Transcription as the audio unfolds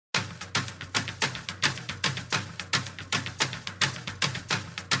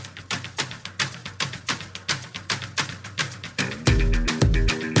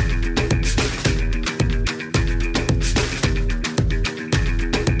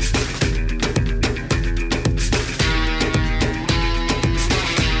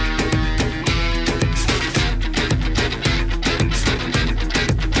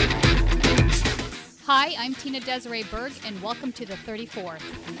Martina Desiree Berg, and welcome to the 34th.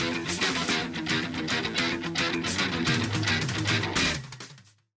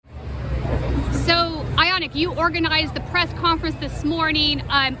 So, Ionic, you organized the press conference this morning.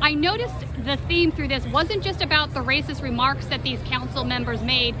 I noticed the theme through this wasn't just about the racist remarks that these council members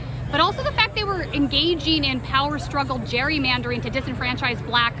made, but also the fact they were engaging in power struggle gerrymandering to disenfranchise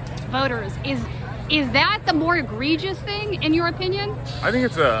black voters. Is that the more egregious thing, in your opinion? I think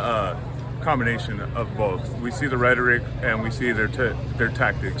it's a combination of both. We see the rhetoric and we see their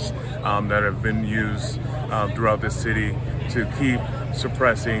tactics that have been used throughout this city to keep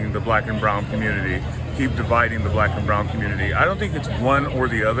suppressing the black and brown community, keep dividing the black and brown community. I don't think it's one or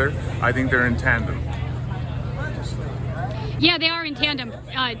the other. I think they're in tandem. Yeah, they are in tandem.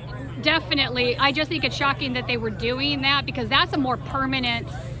 Definitely. I just think it's shocking that they were doing that, because that's a more permanent.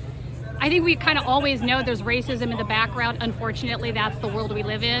 I think we kind of always know there's racism in the background. Unfortunately, that's the world we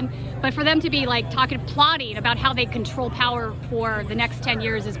live in. But for them to be like plotting about how they control power for the next 10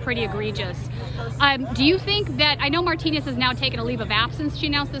 years is pretty egregious. Do you think that, I know Martinez has now taken a leave of absence, she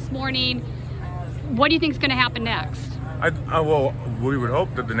announced this morning. What do you think is going to happen next? Well, we would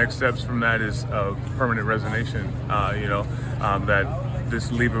hope that the next steps from that is permanent resignation, that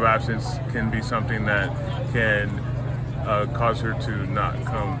this leave of absence can be something that can cause her to not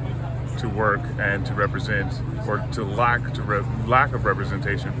come to work and to represent, or to lack of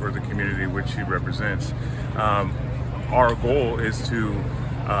representation for the community which she represents. Our goal is to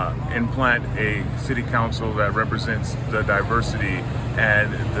implant a city council that represents the diversity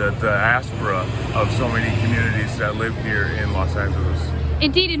and the diaspora of so many communities that live here in Los Angeles.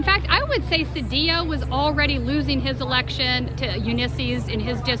 Indeed. In fact, I would say Cedillo was already losing his election to Ulysses in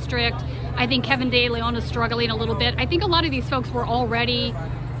his district. I think Kevin De Leon is struggling a little bit. I think a lot of these folks were already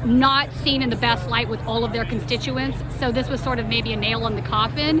not seen in the best light with all of their constituents. So this was sort of maybe a nail in the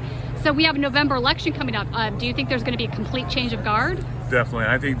coffin. So we have a November election coming up. Do you think there's going to be a complete change of guard? Definitely.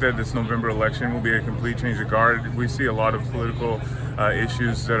 I think that this November election will be a complete change of guard. We see a lot of political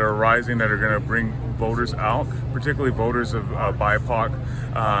issues that are rising that are going to bring voters out, particularly voters of BIPOC,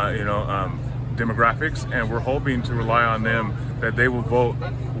 demographics, and we're hoping to rely on them, that they will vote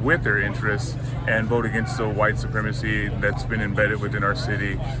with their interests and vote against the white supremacy that's been embedded within our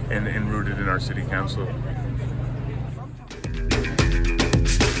city and rooted in our city council.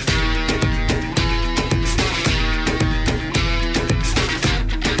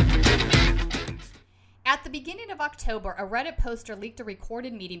 At the beginning of October, a Reddit poster leaked a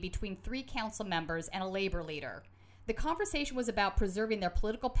recorded meeting between 3 council members and a labor leader. The conversation was about preserving their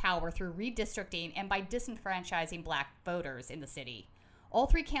political power through redistricting and by disenfranchising black voters in the city. All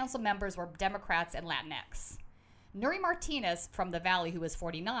 3 council members were Democrats and Latinx. Nury Martinez from the Valley, who was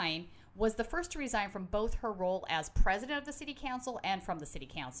 49, was the first to resign from both her role as president of the city council and from the city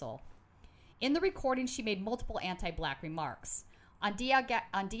council. In the recording, she made multiple anti-black remarks. On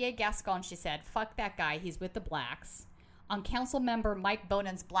D.A. Gascon, she said, "Fuck that guy, he's with the blacks." On council member Mike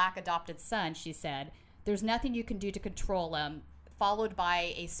Bonan's black adopted son, she said, "There's nothing you can do to control him," followed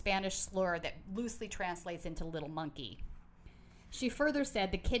by a Spanish slur that loosely translates into little monkey. She further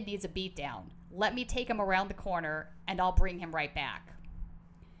said, "The kid needs a beatdown. Let me take him around the corner and I'll bring him right back."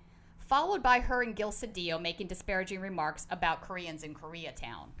 Followed by her and Gil Cedillo making disparaging remarks about Koreans in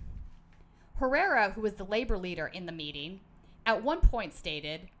Koreatown. Herrera, who was the labor leader in the meeting, at one point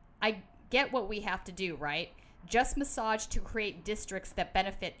stated, "I get what we have to do, right? Just massage to create districts that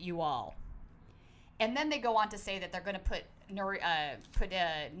benefit you all." And then they go on to say that they're going to put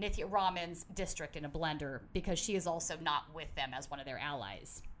Nithya Raman's district in a blender because she is also not with them as one of their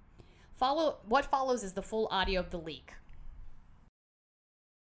allies. What follows is the full audio of the leak.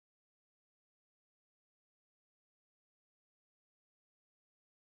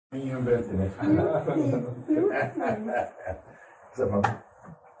 You invented it. How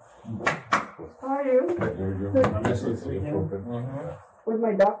are you? With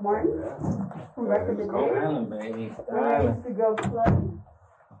my Doc Martens from back in the day. Island, baby. When I used to go clubbing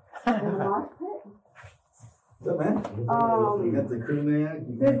in the mosh pit. What's up, man? You got the crew neck.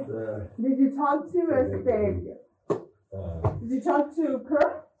 Did you talk to Did you talk to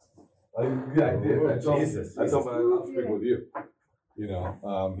Kerr? Yeah, I did. Jesus. I told him I'll speak with you.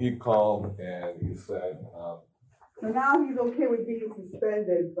 He called and he said, So now he's okay with being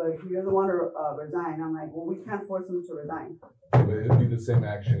suspended, but he doesn't want to resign. I'm like, well, we can't force him to resign. but it'd be the same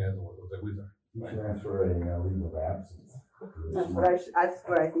action as what we done. Transfer a leave of absence. That's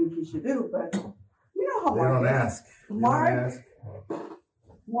what I think he should do. But you know how They Mark don't is. ask.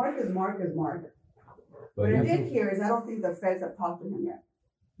 Mark is Mark. What I did hear is I don't think the feds have talked to him yet.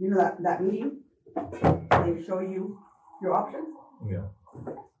 You know that meeting? They show you your options? Yeah.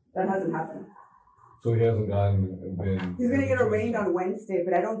 That hasn't happened. So he hasn't been. He's gonna get arraigned on Wednesday,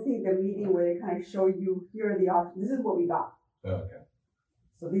 but I don't think the meeting where they kind of show you, here are the options, this is what we got. Okay.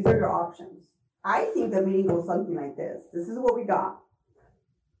 So these are your options. I think the meeting goes something like this. This is what we got.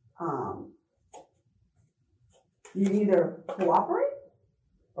 You either cooperate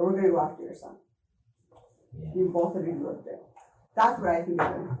or we're gonna go after your son. Yeah. You both of you go to jail. That's what I think is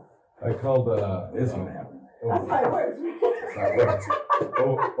gonna happen. I called, It's gonna happen. That's how it works.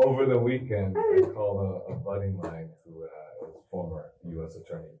 Over the weekend, I called a buddy of mine who is a former U.S.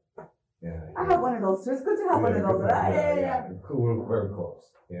 attorney. Yeah, I have one of those. So it's good to have one of those. Yeah. We're very close.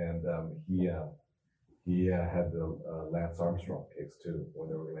 And he had the Lance Armstrong case too, when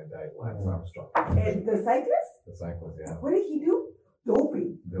they were going to indict Lance Armstrong. And the cyclist? The cyclist, yeah. What did he do?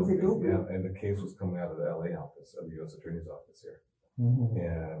 Doping. Was it doping? Yeah, and the case was coming out of the LA office, of the U.S. Attorney's office here. Mm-hmm.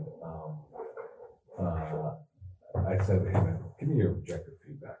 And I said to him, give me your objective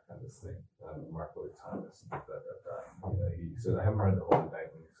feedback on this thing, on Mark Lloyd Thomas. He said, I haven't read the whole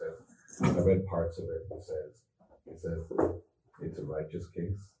indictment. He says, I read parts of it. He says, it's a righteous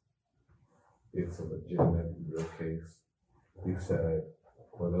case. It's a legitimate, real case. He said,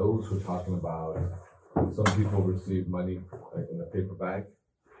 for those who are talking about, some people receive money like in a paper bag,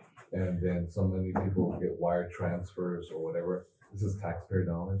 and then so many people get wire transfers or whatever. This is taxpayer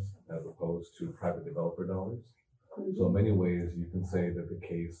dollars as opposed to private developer dollars. So in many ways, you can say that the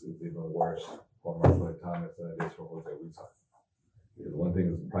case is even worse for Mark Lloyd Thomas than it is for Jose Huizar. Because one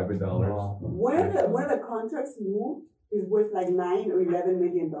thing is private dollars. One of the contracts moved is worth like $9 or $11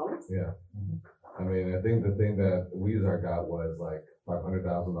 million. Yeah. I mean, I think the thing that Huizar got was like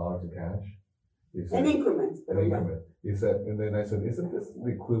 $500,000 in cash. He said, In increments. an increment. He said, and then I said, isn't this the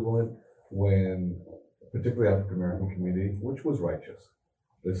equivalent when, particularly African American community, which was righteous,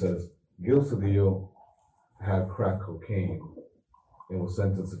 it says Gil Cedillo had crack cocaine and was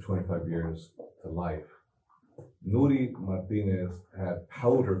sentenced to 25 years to life. Nuri Martinez had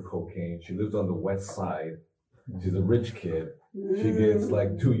powder cocaine. She lives on the west side. She's a rich kid. She gets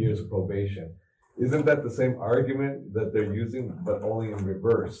like 2 years of probation. Isn't that the same argument that they're using, but only in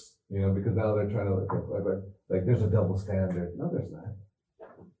reverse? You know, because now they're trying to like there's a double standard. No, there's not.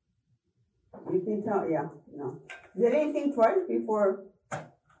 You can tell, yeah, no. Did anything twice before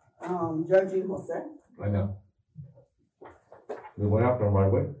judging Jose? I know. We went after him right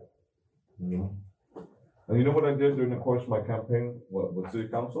away. And you know what I did during the course of my campaign with city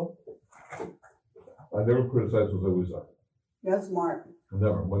council? I never criticized Jose Huizar. That's smart.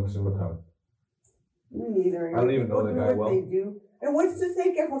 Never, one single time. Me neither. I don't even know the guy well. They do. And what's to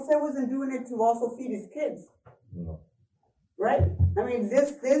say that Jose wasn't doing it to also feed his kids? No. Right? I mean,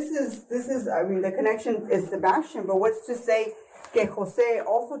 this is, I mean, the connection is Sebastian, but what's to say that Jose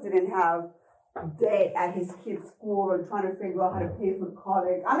also didn't have debt at his kid's school or trying to figure out how to pay for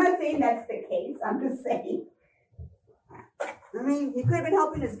college? I'm not saying that's the case. I'm just saying. I mean, he could have been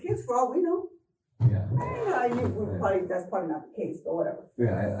helping his kids for all we know. Yeah. That's probably not the case, but whatever.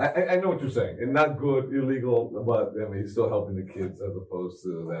 Yeah, I know what you're saying. And not good, illegal, but I mean, he's still helping the kids as opposed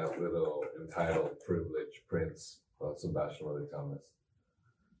to that little entitled, privileged prince, Sebastian Lloyd Thomas.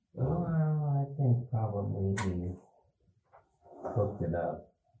 Well, I think probably he hooked it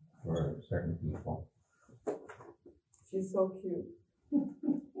up for certain people. She's so cute.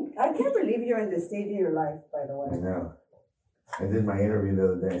 I can't believe you're in this stage in your life, by the way. I know. I did my interview the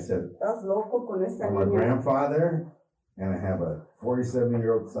other day. I said, That's loco con esta I'm a niña. grandfather, and I have a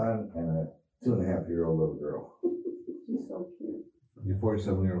 47-year-old son and a 2.5-year-old little girl. She's so cute. Your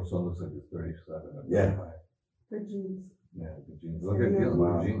 47-year-old son looks like he's 37. Yeah. Her jeans. Yeah, the jeans. Look at Gil,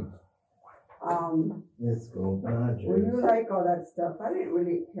 the jeans. Let's go Dodgers. Well, you like all that stuff. I didn't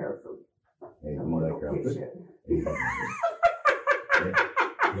really care for Hey, the you whole like little our kid outfit? shit.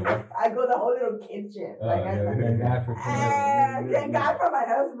 I go the whole little kid shit. Like, thank God for my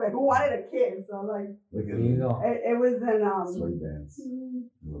husband who wanted a kid. So like, Look at There you go. it was an soy bands,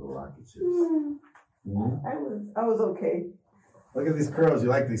 little rocket ships. I was okay. Look at these curls. You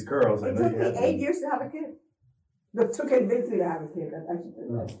like these curls? I It know took you me have 8 them. years to have a kid. But to convince me to have a kid, that I should do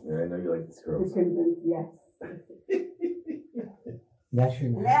that. Yeah, I know you like these To curls. convince, yes. That's your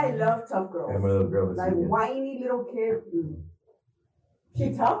And I love tough girls. And my little girl this Like weekend. whiny little kid.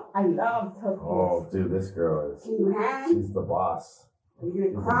 She tough? I love tough girls. Oh, dude, this girl is. Can you hang? She's the boss. Are you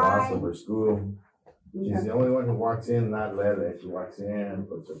She's gonna the boss cry? of her school. She's the only one who walks in, not led it. She walks in,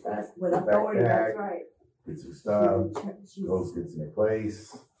 puts her back, With authority, that's right. gets her stuff, She's- goes, gets in her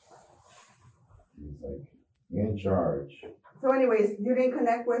place. She's like in charge. So anyways, you didn't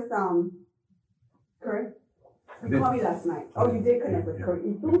connect with Kurt? You called me last night. Oh, you did connect with Kurt.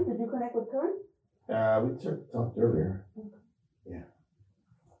 Did you connect with Kurt? We talked earlier.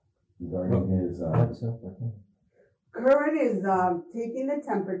 regarding his, What's up with him? Curran is taking the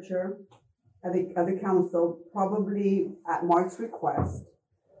temperature of the council, probably at Mark's request.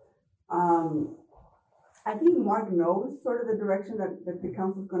 I think Mark knows sort of the direction that the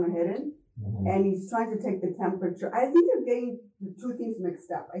council's going to head in, and he's trying to take the temperature. I think they're getting the two things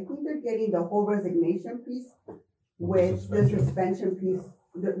mixed up. I think they're getting the whole resignation piece with the suspension piece.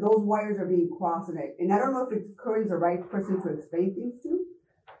 Those wires are being crossed, and I don't know if it's Curran's the right person to explain things to.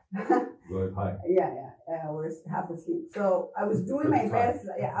 Go ahead, hi. We're half asleep. So I was doing my best.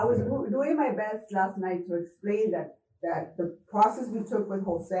 Yeah, I was doing my best last night to explain that the process we took with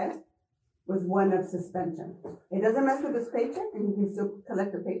Jose was one of suspension. It doesn't mess with his paycheck, and he can still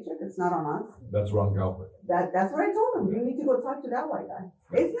collect a paycheck. It's not on us. That's Ron Galpin. That's what I told him. You need to go talk to that white guy.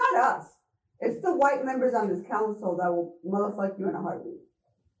 It's not us. It's the white members on this council that will motherfuck you in a heartbeat.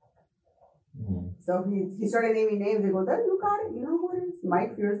 So he started naming names. They go, you got it. You know who it is.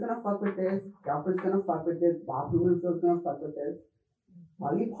 Mike Fear's gonna fuck with this. Galpin's gonna fuck with this. Bob Blumenfield's gonna fuck with this.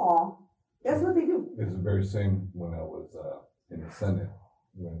 Holly Paul. That's what they do. It's the very same when I was in the Senate,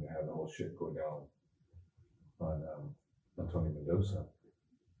 when they had the whole shit go down on Antonio Mendoza.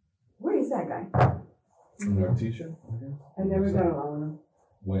 Where is that guy? From Artesia? I never got along with him.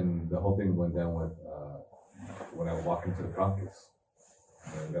 When the whole thing went down with, when I walked into the caucus,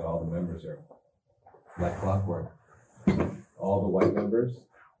 and I got all the members there, like clockwork, all the white members,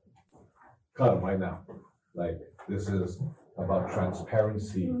 cut them right now. Like, this is about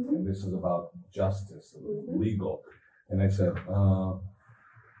transparency, and this is about justice, and legal. And I said,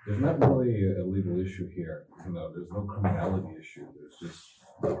 there's not really a legal issue here. You know, there's no criminality issue. There's just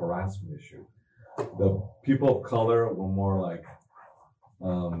a harassment issue. The people of color were more like,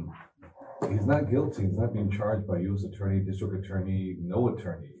 he's not guilty. He's not being charged by U.S. attorney, district attorney, no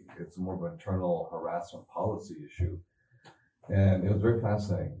attorney. It's more of an internal harassment policy issue. And it was very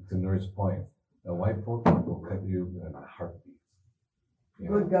fascinating. To Nuri's point, the white folk will cut you in a heartbeat.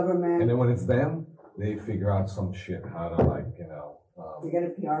 Good government. And then when it's them, they figure out some shit how to, like, you know. They get a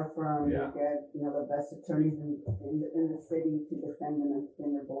PR firm. Yeah. They get, you know, the best attorneys in the city to defend them and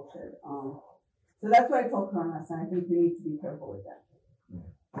spin their bullshit. So that's what I told Colonel last night. I think we need to be careful with that.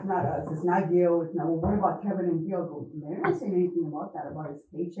 It's not us. It's not Gil. It's not, well, what about Kevin and Gil? They're not saying anything about that, about his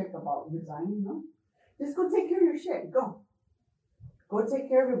paycheck, about resigning, no. Just go take care of your shit. Go take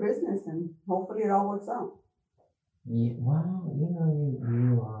care of your business, and hopefully it all works out. Yeah, well, you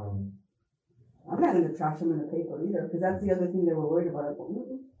know, I'm not going to trash him in the paper either, because that's the other thing they were worried about. I go,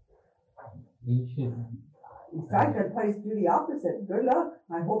 you should. In fact, I'd probably do the opposite. Good luck.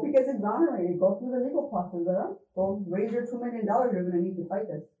 I hope he gets exonerated. Go through the legal process. Go raise your $2 million. You're going to need to fight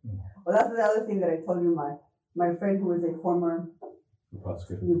this. Well, that's the other thing that I told you. My friend who was a former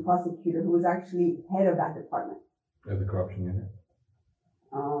prosecutor who was actually head of that department. At the corruption unit.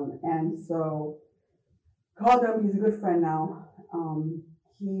 And so called him. He's a good friend now.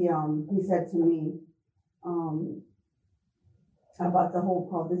 He said to me about this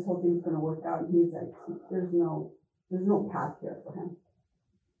whole thing's going to work out. And he's like, there's no path here for him.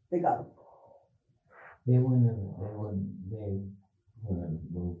 They got him. They wouldn't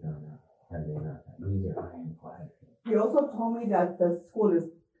moved on that had they not. These are ironclad. He also told me that the school is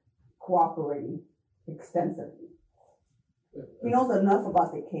cooperating extensively. He knows enough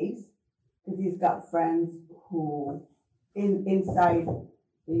about the case because he's got friends who inside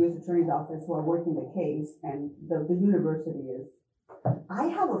the U.S. Attorney's Office who are working the case, and the university is. I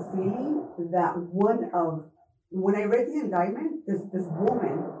have a feeling that when I read the indictment, this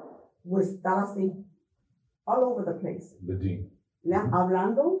woman was tossing all over the place. The dean.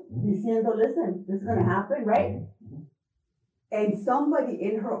 Hablando, diciendo, listen, this is going to happen, right? And somebody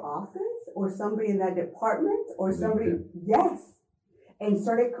in her office or somebody in that department or somebody, yes, and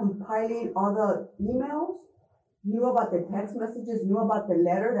started compiling all the emails, knew about the text messages, knew about the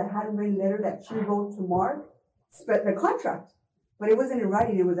letter, the handwritten letter that she wrote to Mark, the contract. But it wasn't in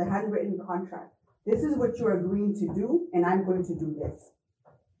writing, it was a handwritten contract. This is what you're agreeing to do, and I'm going to do this.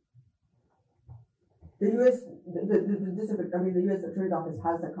 The U.S. Attorney's Office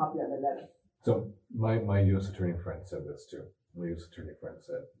has a copy of the letter. So my U.S. attorney friend said this too. My U.S. attorney friend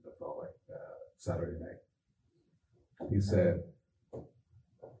said the following Saturday night. He said,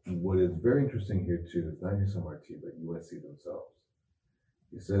 what is very interesting here too is not just MRT, but USC themselves.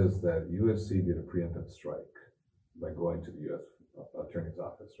 He says that USC did a preemptive strike by going to the U.S. Attorney's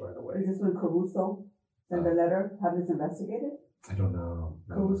Office right away. Is this when Caruso sent the letter, have this investigated? I don't know.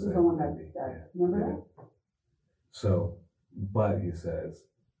 Caruso's the one that remember that? So, but he says,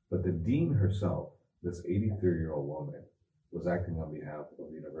 but the dean herself, this 83-year-old woman, was acting on behalf of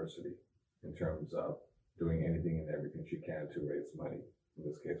the university in terms of doing anything and everything she can to raise money in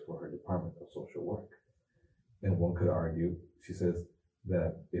this case for her Department of Social Work. And one could argue, she says,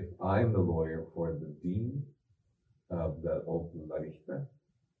 that if I'm the lawyer for the dean of the old La Viejita,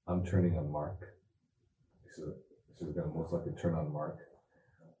 I'm turning on Mark. She's going to most likely turn on Mark.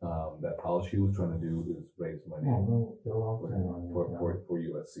 That all she was trying to do is raise money for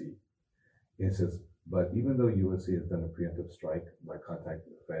USC. It says, but even though USC has done a preemptive strike by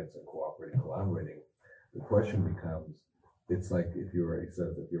contacting the feds and collaborating, the question becomes, it's like if you're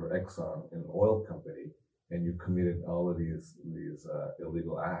Exxon, an oil company, and you committed all of these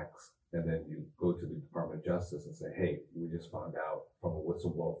illegal acts, and then you go to the Department of Justice and say, hey, we just found out from a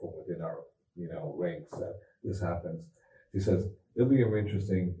whistleblower from within our ranks that this happens. He says, it'll be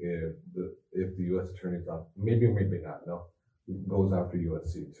interesting if the U.S. Attorney's Office, maybe or maybe not, no, goes after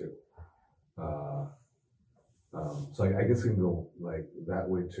USC too. So I guess it can go like that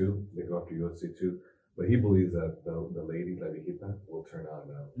way too. They go after USC too. But he believes that the lady, La Viejita, will turn on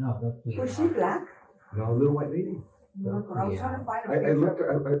them. No, Was she black? No, little white lady. No, I was trying to find a I picture. looked.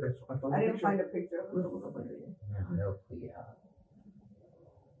 I found I a didn't picture. find a picture of her. no clue.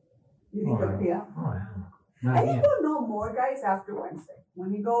 You think of Pia? Oh, yeah. I Not think yet. we'll know more, guys, after Wednesday.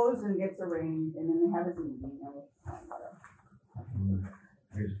 When he goes and gets arraigned, and then they have his meeting, and we'll find out.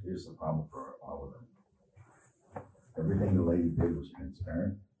 Here's the problem for all of them. Everything the lady did was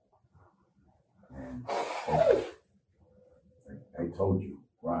transparent. And I told you,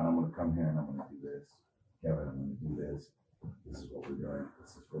 Ron, I'm gonna come here and I'm gonna do this. Kevin, I'm gonna do this. This is what we're doing.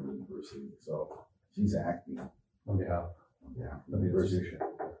 This is for the university. So she's acting On behalf on behalf of of the institution.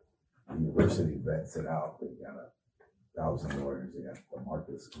 The university vets it out. They got 1,000 lawyers. They got the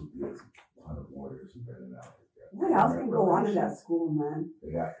Marcus Coopias, a ton of lawyers who vet it out. What else can go on in that school, man?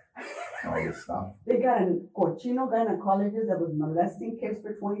 They got all this stuff. They got a cochino gynecologist that was molesting kids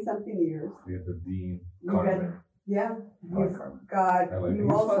for 20-something years. We have the dean, You Carmen. got, yeah, I like you've Carmen. got, I like you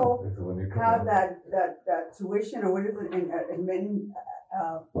he's also fun. When you come have in. that tuition or what is it in admin,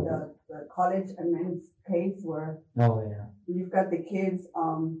 the college admin's case where Oh, yeah. you've got the kids,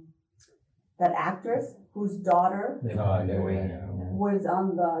 that actress whose daughter They Oh, found yeah, their way yeah, in, yeah. was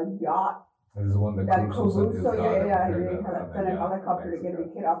on the yacht. This is the one that That Caruso sent his Caruso, daughter yeah, there they on had that sent a yacht helicopter to in get the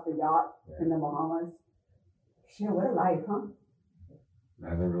Mexico. kid off the yacht Yeah. in the Bahamas. Shit, what a life, huh?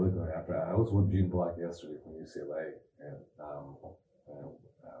 Man, they're really going after it. I was with Gene Block yesterday from UCLA, and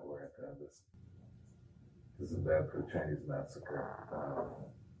we're at this is bad for the Chinese massacre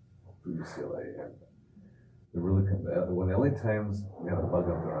for UCLA, and they're really when the LA Times got a bug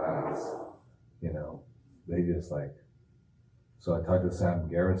up their ass, they just like. So I talked to Sam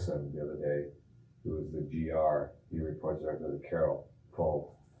Garrison the other day, who is the GR. He reports directly to Carol Folt.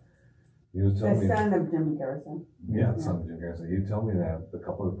 He was telling The me. son of Jim Garrison. Yeah, some Jim Garrison. He told me that a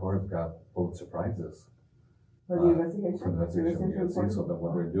couple of reporters got Pulitzer Prizes For the investigation. for the investigation of the Investigation USC. So that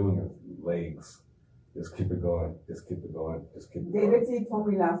what they're doing is legs. Just keep it going. Just keep it going. Just keep it going. David C. told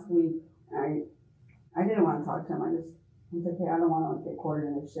me last week, I didn't want to talk to him. I was like, hey, I don't want to get quartered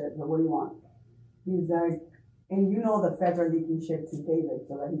in this shit, but what do you want? He's like, and the feds are leaking shit to David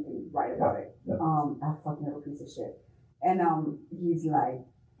so that he can write about it. Yeah. That fucking little piece of shit. And he's like,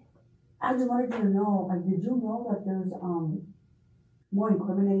 I just wanted you to know, like, did you know that there's more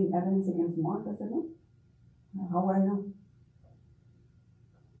incriminating evidence against Mark? I said, no. How would I know?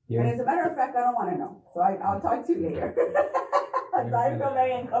 Yeah. And as a matter of fact, I don't want to know. So I'll talk to you later. So I feel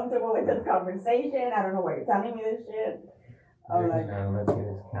very uncomfortable with this conversation. I don't know why you're telling me this shit. I'm You're like, gonna look at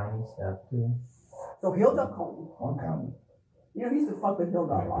his county stuff too. so Hilda called me. One county. He used to fuck with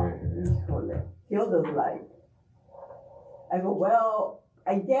Hilda a lot. Hilda's like, I go, well,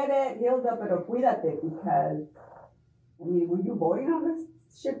 I get it, Hilda, pero cuídate, because, were you voting on this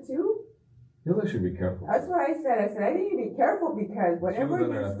shit too? Hilda should be careful. That's what I said. I said, I think you be careful because She was whatever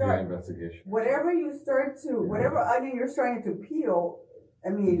under you FBI start, investigation. whatever onion you're starting to peel,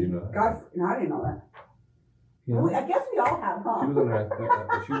 Did you know that? God, no, I didn't know that. You know? I guess we all have, huh?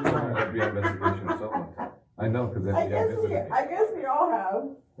 She was under FBI investigation or something like that. I know because I FBI visited me. guess we all have.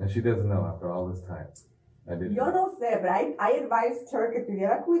 And she doesn't know after all this time. I did. Yo no sé, but I advised her que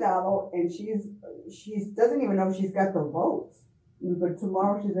tuviera cuidado, and she's doesn't even know if she's got the votes. But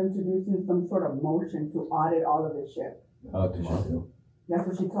tomorrow she's introducing some sort of motion to audit all of this shit. Oh, tomorrow. That's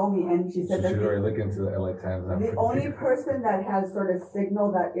what she told me, and she So said she'd that already look into the LA Times. the only person that has sort of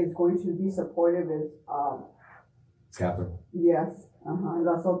signaled that is going to be supportive is Catherine. yes.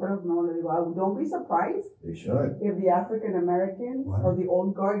 Las otras no le digo. Don't be surprised They should. if the African Americans What? of the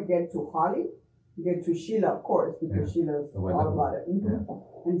old guard get to Holly, get to Sheila, of course, because Sheila's The white all lady. about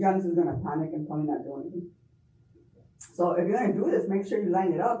it. And Janice is gonna panic and probably not do anything. So if you're gonna do this, make sure you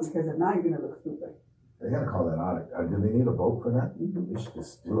line it up, because if not, you're gonna look stupid. They gotta call that audit. Do they need a vote for that? They should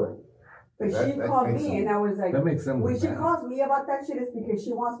just do it. But That- she that called makes me them- and I was like, That makes them when look she bad. calls me about that shit, it's because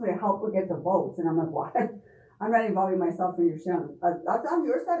she wants me to help her get the votes. And I'm like, what? I'm not involving myself in your shit. That's on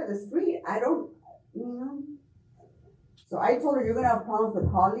your side of the street. I don't, you know. So I told her, you're going to have problems with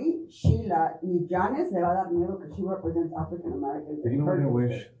Holly, Sheila, y Janice. Le va a dar miedo because she represents African Americans. But you know what I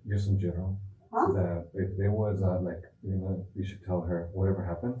wish, just in general, Huh? that if there was like, you know, you should tell her whatever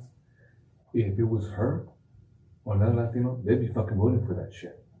happens. If it was her or another Latino, they'd be fucking voting for that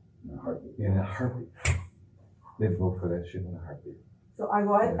shit In a heartbeat. in a heartbeat. They'd vote for that shit in a heartbeat. So I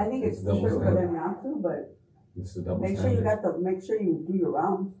go, I think it's It's double true for standard. them not to, but It's the double make sure standard. make sure you do your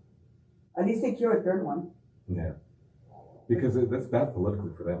rounds. At least secure a third one. Yeah. Because that's bad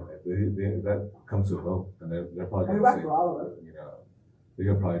politically for them. That comes to a vote, and they're probably I mean, going to right say, for all of us. you know,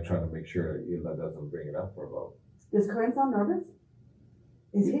 they're probably trying to make sure Ela doesn't bring it up for a vote. Does Corinne sound nervous?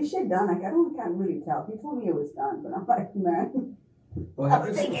 Is his shit done? Like, can't really tell. He told me it was done, but I'm like, man, Well, I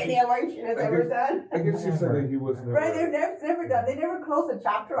don't think any of our shit is I ever guess- done. I guess you said that he was never. Right, it's never done. They never close a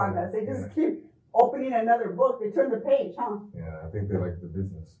chapter on us. They just keep opening another book. They turn the page, huh? Yeah, I think they like the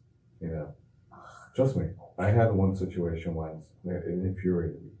business. You know, trust me. I had one situation once. It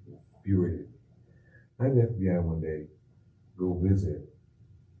infuriated me. I had the FBI one day go visit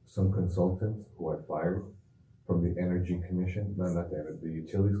some consultants who I fired from the Energy Commission, not the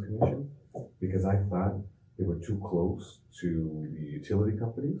Utilities Commission, because I thought they were too close to the utility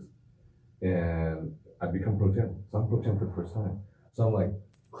companies, and I become pro tem. So I'm pro tem for the first time. So I'm like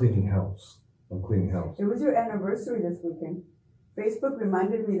cleaning house. I'm cleaning house. It was your anniversary this weekend. Facebook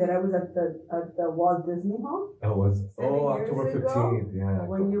reminded me that I was at the Walt Disney Hall I was 7 years October ago, 15th. Yeah,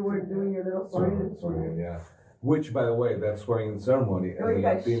 when you were doing your little swearing. swearing in, yeah. Which, by the way, that swearing in ceremony, Oh, you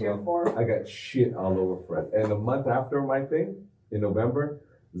got shit Latino- for. I got shit all over for it. And a month after my thing, in November,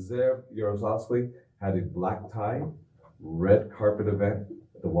 Zev Yaroslavsky had a black tie, red carpet event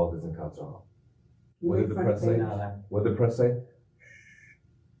at the Walt Disney Concert Hall. You What made did the front press say? page. What did the press say?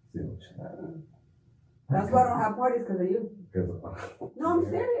 That's why I don't have parties because of you. No, I'm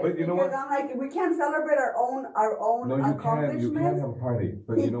serious. But you know because what? I'm like, we can't celebrate our own No, you can't. You accomplishments can't have a party.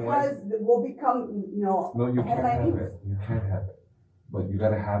 But you know what? because we'll become, No, you can't headline have news. it. You can't have it. But you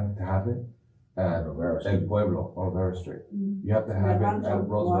gotta have it at El Pueblo or Rivera Street. You have to have it at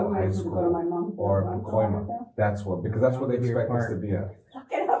Roosevelt High School or Pacoima. That's what, because that's what they expect us to be at. I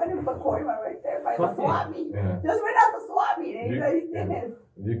can have it in Pacoima right there by the swap meet. Yeah. Just right out the swap meet. Anybody's Yeah. in it.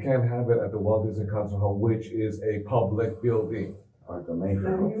 You can't have it at the Walt Disney Concert Hall, which is a public building. Or the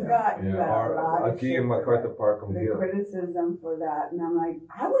Mayfair And you Hotel. got a Or lot of aquí shit in for MacArthur that. Park on The Hill. criticism for that, and I'm like,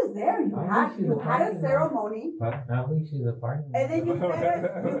 I was there. You I had wish you the a party, ceremony, At least she's a party. and then you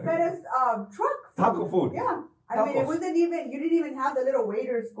fed us truck Taco food. Yeah, I mean, it Tacos. wasn't even. You didn't even have the little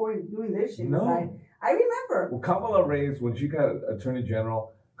waiters doing this shit No. inside. I remember. Well, Kamala raised, when she got Attorney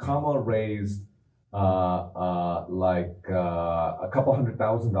General, Kamala raised like a couple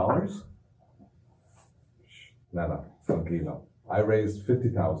 $100,000. No, tranquilo. I raised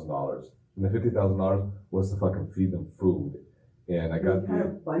 $50,000. And the $50,000 was to fucking feed them food. And I got We had a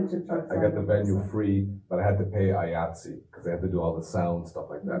bunch of trucks. I got the venue free, but I had to pay IATSE because I had to do all the sound stuff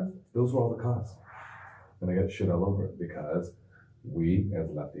like that. Those were all the costs. And I got shit all over it because we as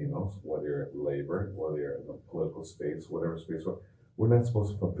Latinos, whether you're in labor, whether you're in the political space, whatever space we're not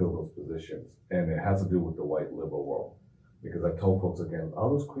supposed to fulfill those positions. And it has to do with the white liberal world. Because I told folks again, all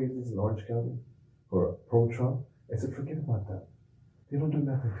those crazies in Orange County who are pro-Trump, I said, forget about that. They don't do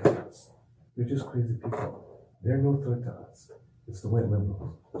nothing to us. They're just crazy people. They're no threat to us. It's the white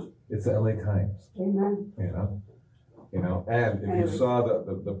liberals. It's the LA Times. Amen. You know, and if you saw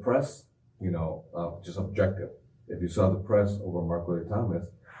the press, just objective. If you saw the press over Mark Lloyd Thomas,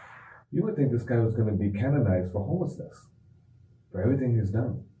 you would think this guy was going to be canonized for homelessness, for everything he's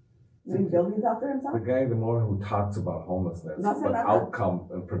done. Any buildings after himself? The guy, the more who talks about homelessness, Nothing but like that. outcome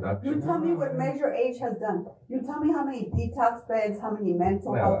and production. You tell me what Measure H has done. You tell me how many detox beds, how many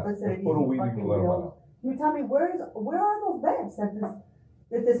mental Yeah, health facilities puro you weedy fucking problema. build. You tell me where are those beds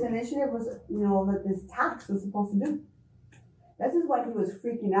that this initiative was, that this tax was supposed to do. This is why he was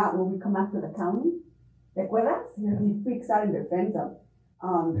freaking out when we come after the county. ¿Te acuerdas? He freaks out and defends them.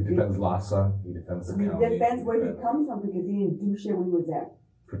 He defends Lhasa, he defends the He county. defends where he comes from because he didn't do shit when he was there.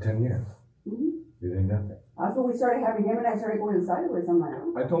 For 10 years. Mhm. He did nothing. That's when we started having him and I started going sideways. I'm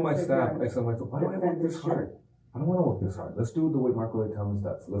like, I told my Say staff, God. I said, why do I work this hard? I don't want to work this hard. Let's do it the way Mark Lloyd Thomas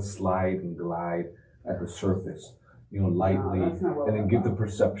does. Let's slide and glide at the surface, lightly, No, that's not what and then we're give the about.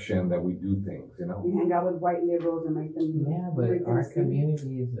 perception that we do things, we hang out with white liberals and make them. Yeah, but make them our see.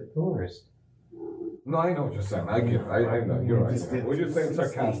 community is the poorest. No, I know what you're saying. I get it. I know. You're right. Just did We're just saying 260,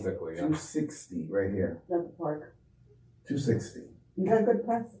 sarcastically. Yeah. 260 right here. At the park. 260. You got good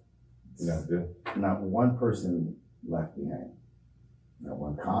press. Yeah, dude. Not one person left behind. Not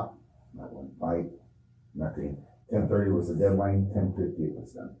one cop, not one fight, nothing. 10:30 was the deadline, 10:50 it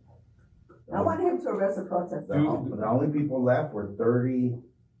was done. I want him to arrest the protesters. The only people left were 30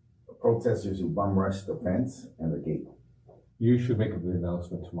 protesters who bum rushed the fence and the gate. You should make an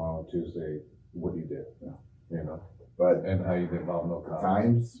announcement tomorrow, Tuesday, what you did. Yeah. You know, But and how you did involve no the cops.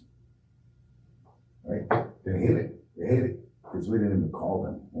 Times, right? They hate it. They hate it because we didn't even call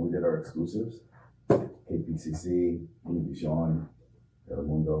them when we did our exclusives. KPCC, Univision,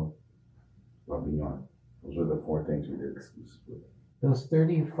 Telemundo, Robinson. Those were the 4 things we did exclusive with. Those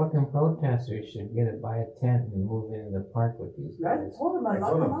 30 fucking protesters should get it by a tent and move in the park with these I guys. told him I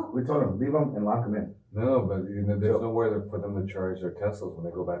locked them up. We told them, leave them and lock them in. No, but you know, there's nowhere for them to charge their Teslas when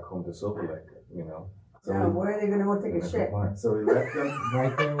they go back home to Silver Lake. You know. So, Yeah, where are they gonna go take a That's shit? the point. so we left them.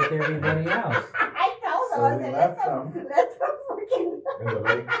 Right there with everybody else. I told them, So I we said, left let them freaking. In the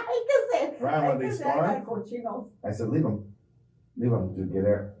lake. Right when they spawned? I said, leave them. Leave them to get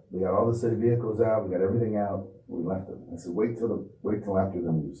there. We got all the city vehicles out. We got everything out. We left them. I said, wait till after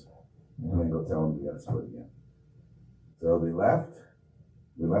the news. And then go tell them we got to split again. So they left.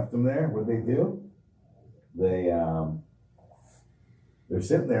 We left them there. What did they do? They're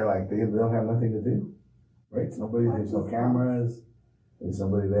sitting there like they don't have nothing to do. Right? There's no cameras. There's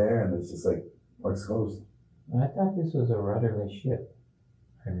somebody there, and it's just like, park's closed. I thought this was a rudderless ship.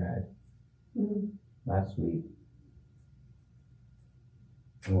 I read last week.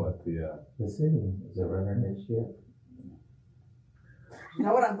 What the? The city is a rudderless ship. You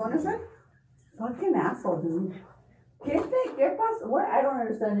know what I'm gonna say? Fucking asshole, dude. ¿Qué pasa? What? I don't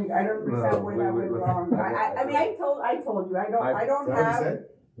understand you. I don't understand where that went wrong. I mean, I told you. I don't Is that what have. you said?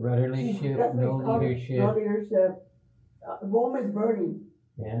 Rudderless ship, Definitely no called leadership. No leadership. Rome is burning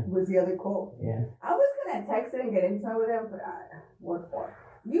Yeah, was the other quote. yeah. I was gonna text it and get into it with him, but what for?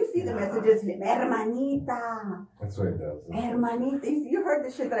 You see the messages, hermanita, That's what it does. hermanita. You heard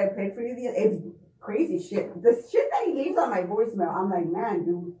the shit that I played for you. It's crazy shit. The shit that he leaves on my voicemail, I'm like, man,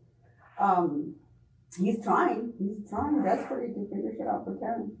 dude. He's trying desperately to figure shit out for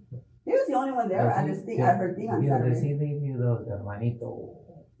Karen. He was the only one there at his thing, at her thing on Yeah, Saturday. does he leave you those hermanito?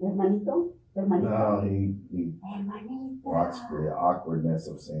 Hermanito? Hermanito? No, he Hermanito. watched the awkwardness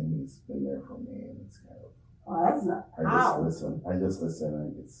of saying he's been there for me, and it's kind of. Oh, that's not. How? I just listen,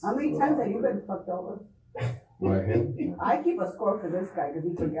 and it's. How many times have you been fucked over? Like him? I keep a score for this guy because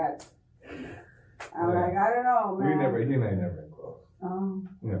he forgets. I'm like, I don't know, man. He and I never been close. Oh,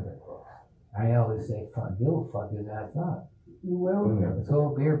 Never been close. I always say, fuck, you'll fuck his ass up. you will. Never. Let's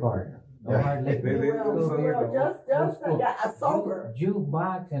go beer bar. No Yeah. hard liquor. They- You will. Let's go You beer will. bar. Just Let's go. a sober.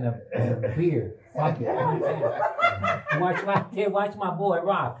 Jukebox and a beer. Fuck it. Watch my boy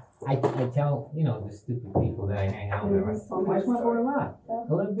rock. I tell, the stupid people that I hang out with, right? Watch my boy rock.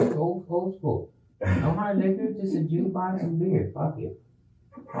 Go to beer, old school. No hard liquor, just a jukebox and beer. Fuck it.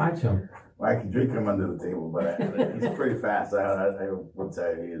 Watch him. Well, I can drink him under the table, but he's pretty fast. I would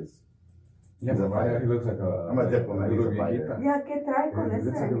say he is. Yeah, He's a but fighter. he looks like I'm a diplomat, he's a little fighter. viejita. Yeah, ¿qué trae con He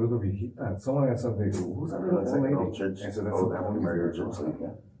looks like a ese? little viejita. Someone had something. Who's that He little looks old like an lady? old church. I said, that's Old a African American church.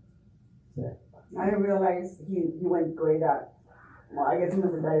 I didn't realize he went gray that. Well, I guess he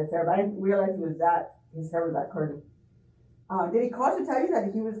must have dyed his hair, but I didn't realize his hair was that curly. Did he call to tell you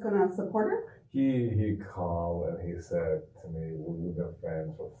that he was gonna support her? He called and he said to me, we've been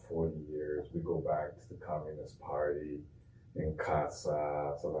friends for 40 years. We go back to the Communist Party in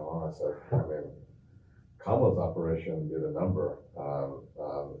Casa. So then I said, I mean, Kamala's operation did a number on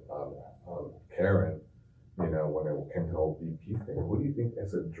Karen, when it came to the whole VP thing. What do you think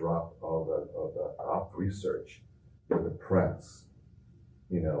as a drop of the op research with the press,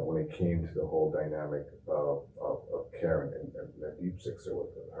 when it came to the whole dynamic of Karen and the Deep Sixer with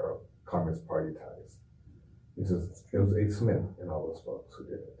her Communist Party ties? He says, it was A. Smith and all those folks who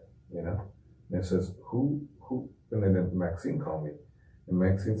did it, And it says, who, and then Maxine called me. And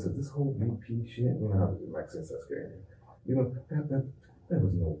Maxine said, this whole VP shit, how Maxine says, that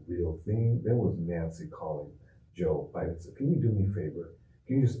was no real thing. There was Nancy calling Joe Biden. Said, can you do me a favor?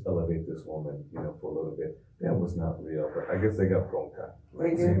 Can you just elevate this woman, for a little bit? That was not real, but I guess they got bronca.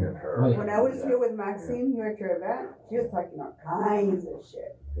 Right, Maxine and her. When I was here with Maxine here at your event, she was talking all kinds of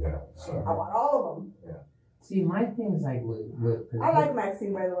shit Yeah, so. about all of them. See, my thing's like with I like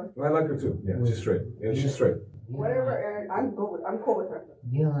Maxine, by the way. I like her too. Yeah, she's straight. Yeah, she's straight. Whatever, Aaron, I'm cool with her.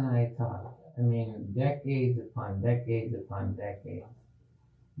 Gil and I talk. I mean, decades upon decades upon decades.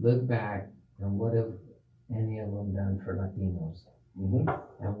 Look back and what have any of them done for Latinos?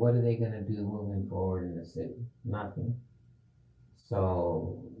 And what are they gonna do moving forward in the city? Nothing.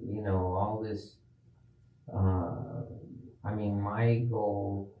 So, you know, all this, I mean, my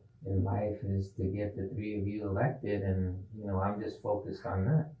goal in life is to get the three of you elected, and, you know, I'm just focused on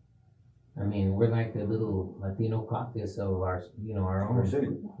that. I mean, we're like the little Latino caucus of our, you know, our own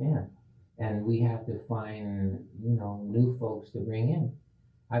city. Yeah. And we have to find, you know, new folks to bring in.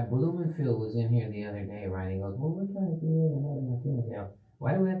 Blumenfield was in here the other day, right? He goes, well, we're trying to create another Latino. You know,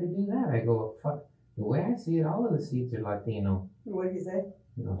 why do we have to do that? I go, fuck. The way I see it, all of the seats are Latino. What did he say?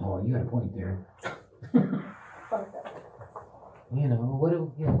 He goes, oh, you got a point there. Fuck that. You know, what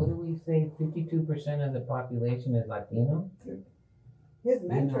do we say? 52% of the population is Latino? His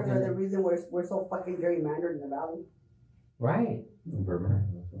mentors are the reason we're so fucking gerrymandered in the valley. Right.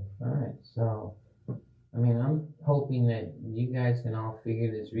 Alright, so, I mean, I'm hoping that you guys can all figure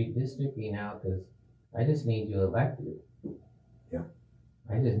this redistricting out, because I just need you elected. Yeah.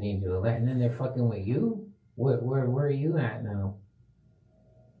 I just need you elected, and then they're fucking with you? Where are you at now?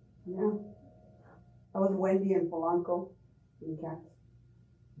 Yeah. I was Wendy and Polanco and Cats.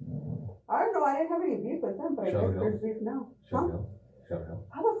 I don't know, I didn't have any beef with them, but I guess there's beef now. Shadow Hill.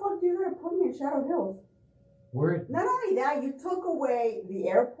 How the fuck do you gonna put me in Shadow Hills? Where? Not only that, you took away the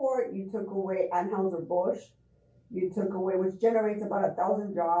airport, you took away Anheuser-Busch, you took away, which generates about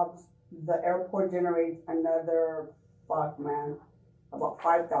 1,000 jobs. The airport generates another, about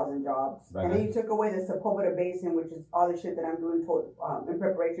 5,000 jobs. Right. And then you took away the Sepulveda Basin, which is all the shit that I'm doing in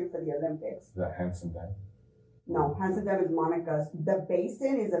preparation for the Olympics. Is that Hanson Dam? No, Hanson Dam is Monica's. The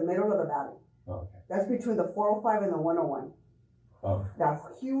basin is the middle of the valley. Oh, okay. That's between the 405 and the 101. Oh. That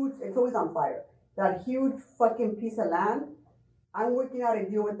huge, it's always on fire. That huge fucking piece of land. I'm working out a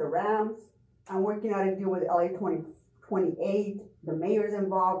deal with the Rams. I'm working out a deal with LA 2028. The mayor's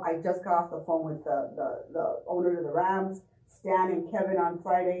involved. I just got off the phone with the owners of the Rams, Stan and Kevin, on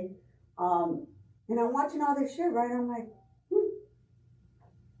Friday. And I'm watching all this shit, right? I'm like,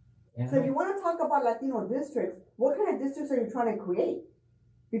 So if you want to talk about Latino districts, what kind of districts are you trying to create?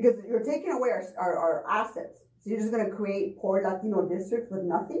 Because you're taking away our assets. So you're just going to create poor Latino districts with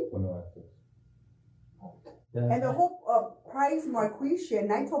nothing? Well, no, that's it. And the whole Price Marquis shit,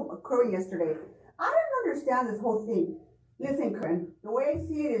 and I told Curran yesterday, I don't understand this whole thing. Listen, Curran, the way I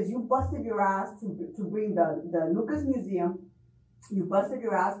see it is you busted your ass to bring the Lucas Museum. You busted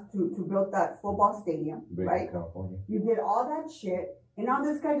your ass to build that football stadium, right? California. You did all that shit, and now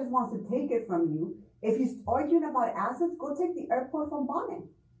this guy just wants to take it from you. If he's arguing about assets, go take the airport from Bonnet.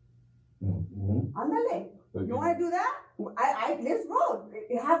 Andale. You want to do that? Let's roll.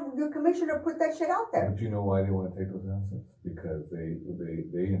 Have your commissioner put that shit out there. But you know why they want to take those assets? Because they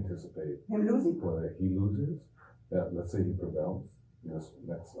anticipate him losing. Whether he loses, let's say he prevails,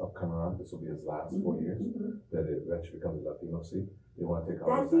 next upcoming round, this will be his last 4 years, that it eventually becomes a Latino seat. They want to take all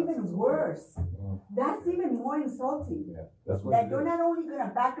That's those even assets. worse. That's even more insulting. Yeah, that's what that it you're is. not only going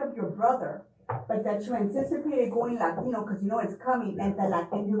to back up your brother, but that you anticipated going Latino because you know it's coming, and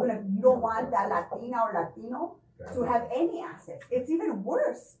you don't want that Latina or Latino to have any assets. It's even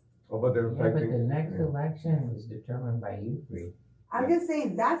worse. Oh, but they're but the next election is determined by you three. I'm just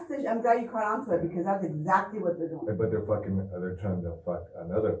saying I'm glad you caught on to it because that's exactly what they're doing. But they're trying to fuck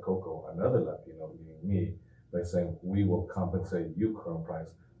another another Latino, meaning me, by saying we will compensate you, Crown Price,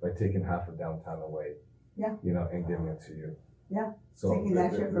 by taking half of downtown away. Yeah. And giving it to you. Yeah. So taking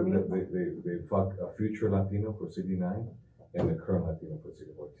that shit from you. They fuck a future Latino for City 9 and the current Latino for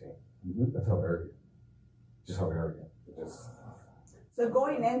City 14. That's how arrogant. Just how arrogant. So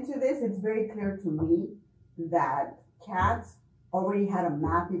going into this, it's very clear to me that Katz already had a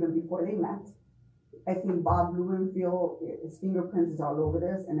map even before they met. I think Bob Blumenfield, his fingerprints is all over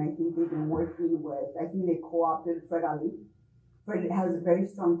this, and I think they've been working I think they co-opted Fred Ali. Fred has very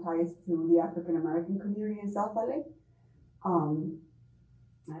strong ties to the African American community in South LA.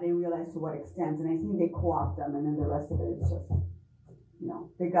 I didn't realize to what extent, and I think they co-opt them, and then the rest of it is just,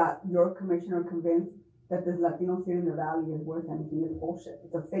 they got your commissioner convinced that this Latino seat in the valley is worth anything. It's bullshit.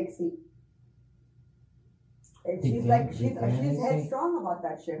 It's a fake seat. And she's headstrong about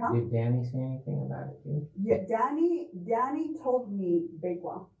that shit, huh? Did Danny say anything about it too? Yeah, Danny told me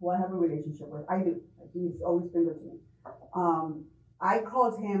Bakewell, who I have a relationship with. I do. He's always been good to me. I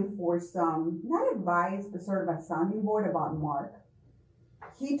called him for some, not advice, but sort of a sounding board about Mark.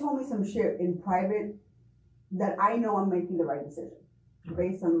 He told me some shit in private that I know I'm making the right decision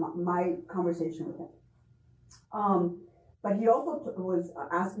based on my conversation with him. But he also was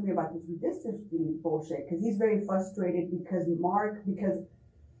asking me about this redistricting bullshit because he's very frustrated because Mark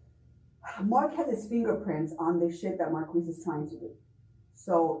has his fingerprints on the shit that Marquise is trying to do.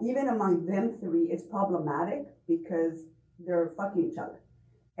 So even among them three, it's problematic because they're fucking each other.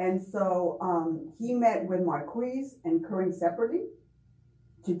 And so he met with Marquise and Curran separately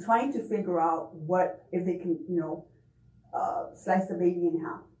to trying to figure out what, if they can, slice the baby in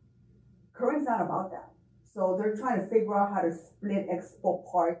half. Curran's not about that. So they're trying to figure out how to split Expo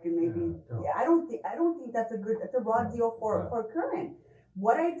Park and maybe, I don't think that's a raw deal for Curran.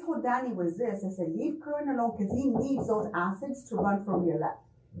 What I told Danny was this, I said, leave Curran alone because he needs those assets to run for reelect.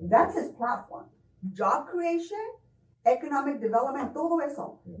 That's his platform. Job creation, economic development, todo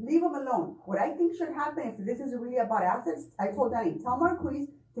eso. Leave him alone. What I think should happen, if this is really about assets, I told Danny, tell Marquise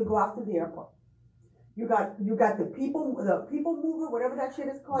to go after the airport. You got the people mover, whatever that shit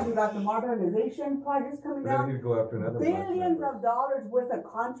is called. You got the modernization projects coming down. Go after another billions of dollars worth of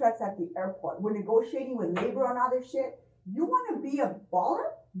contracts at the airport. We're negotiating with labor on all this shit. You want to be a baller?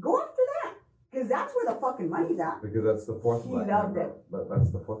 Go after that. Because that's where the fucking money's at. Because that's the fourth He black loved member. it.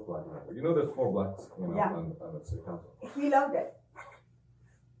 That's the fourth black member. You know there's 4 blacks, Yeah. on the city council. He loved it.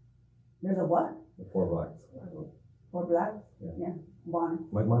 There's a what? The 4 blacks. 4 blacks? Yeah. Bonnie.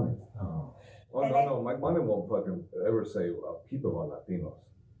 Mike Money. Oh. Oh, no, Mike Money won't fucking ever say people about Latinos.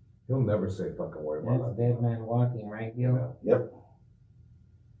 He'll never say fucking word about That's Latinos. Dead Man Walking, right, Gil? Yeah. Yep.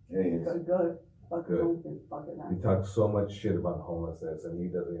 Yeah, he is. Good. Fucking Good. don't think fucking that. He talks so much shit about homelessness and he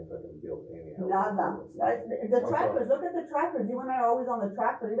doesn't even fucking build any house. Nada. The trackers, look at the trackers. You and I are always on the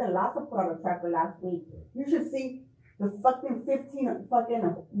tracker. Even Lazo put on a tracker last week. You should see the fucking 15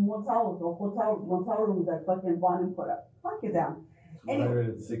 fucking motels or motel rooms that fucking Bonnie put up. Fuck you down. Anyway,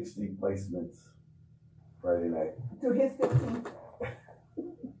 160 placements Friday night. to his 15.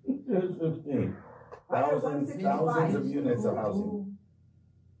 There's 15. I have Thousands 165. of units of housing.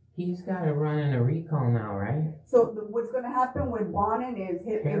 He's got to run in a recall now, right? So what's going to happen with Bonin is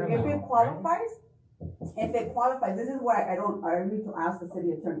if it qualifies, this is why I need to ask the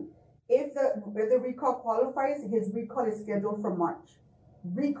city attorney. If the recall qualifies, his recall is scheduled for March.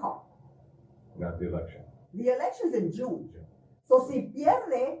 Recall. Not the election. The election's in June. So si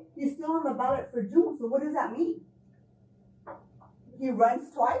pierde, he's still on the ballot for June. So what does that mean? He runs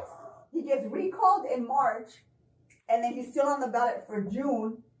twice, he gets recalled in March, and then he's still on the ballot for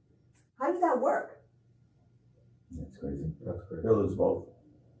June. How does that work? That's crazy. That's crazy. He'll lose both.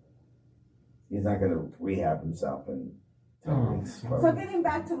 He's not going to rehab himself in 10 weeks. So getting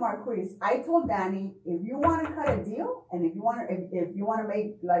back to Marquise, I told Danny, if you want to cut a deal, and if you want to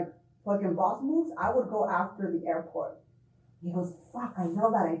make like fucking boss moves, I would go after the airport. He goes, fuck, I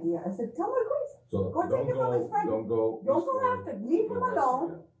love that idea. I said, tell Marquise, So go take it from his friend. Don't go after, leave him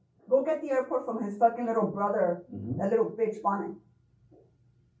alone. Go get the airport from his fucking little brother, that little bitch Bonnet.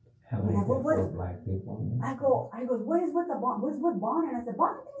 How is it for black people? I go, what is with Bonnet? And I said,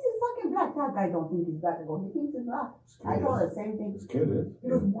 Bonnet thinks he's fucking black. That guy don't think he's black. I go, he thinks he's black. I told her the same thing. This kid is. He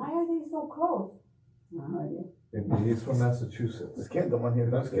goes, why are they so close? No idea. He's from Massachusetts. This kid, the one here.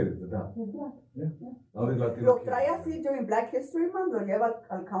 This kid is the dumb. He's black. All these Latino Lo kids. trae así during Black History Month, lo lleva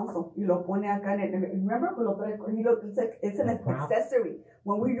al council y lo pone acá en el, remember, it's an accessory.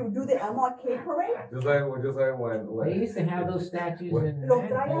 When we do the MLK parade, Just like when They used to have those statues in Lo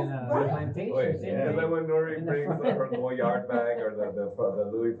traes, right? plantations. Wait, didn't and they? then when Nori In the brings front. her Goyard bag or the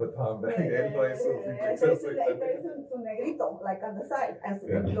Louis Vuitton bag, and places there's su negrito, like on the side, and so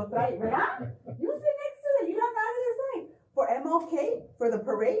lo trae, ¿verdad? You sit next to it, you don't got it side. For MLK, for the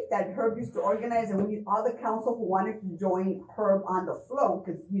parade that Herb used to organize, and we all the council who wanted to join Herb on the float,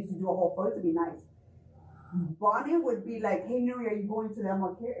 because he used to do a whole float to be nice. Bonnie would be like, hey, Nuri, are you going to the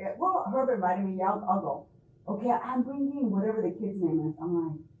MLK? Well, Herb invited me, yeah, I'll go. Okay, I'm bringing whatever the kid's name is. I'm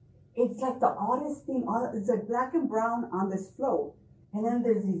like, it's like the oddest thing. It's like black and brown on this float. And then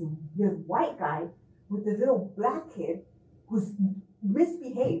there's this white guy with this little black kid who's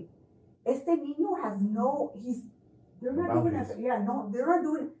misbehaved. Este niño has they're not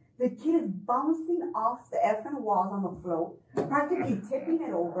doing, the kid is bouncing off the effing walls on the float, practically tipping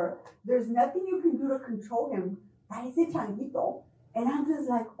it over. There's nothing you can do to control him. Parece changuito. And I'm just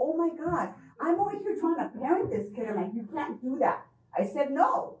like, oh my God, I'm over here trying to parent this kid. I'm like, you can't do that. I said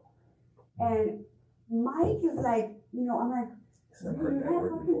no. And Mike is like, I'm like, you're not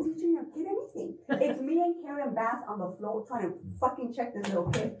fucking teaching your kid anything. It's me and Karen Bass on the floor trying to fucking check this little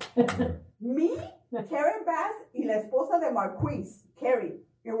kid. Me, Karen Bass, y la esposa de Marquise, Carrie.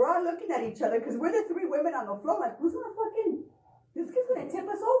 And we're all looking at each other because we're the 3 women on the floor. Like, who's gonna this kid's gonna tip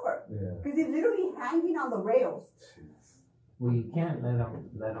us over. Because he's literally hanging on the rails. Well, you can't let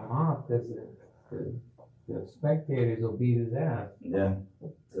him off because the spectators will beat his ass. Yeah.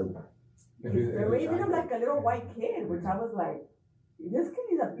 They're raising him like a little white kid, which I was like, this kid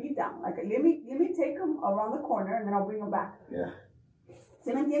needs a beat down. Like, let me take him around the corner and then I'll bring him back. Yeah.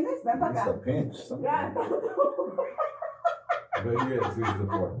 ¿Sí me entiendes? Ven para It's acá. a pinch. Yeah. But he is, he's the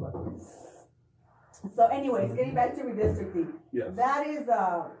fourth, luckily. So anyways, getting back to redistricting. Yes. That is,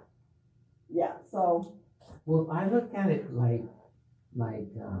 yeah, so. Well, I look at it like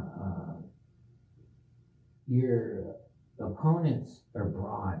your opponents are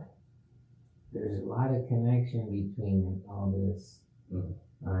broad. There's a lot of connection between all this,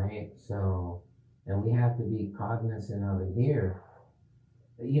 right? So, and we have to be cognizant of it here.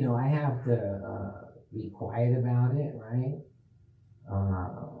 You know, I have to be quiet about it, right?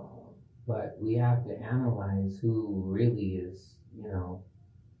 But we have to analyze who really is, you know,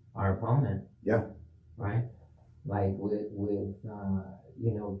 our opponent. Yeah. Right? Like with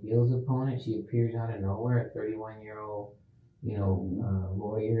you know, Gil's opponent, she appears out of nowhere, a 31-year-old, you know,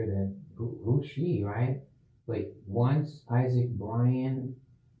 lawyer that, who's she, right? But once Isaac Bryan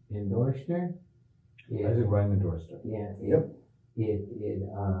endorsed her. Isaac Bryan endorsed her. Yeah. It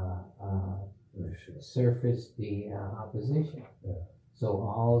surfaced the opposition. Yeah. So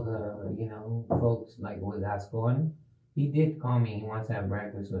all the, you know, folks like with Ascon, he did call me, he wants to have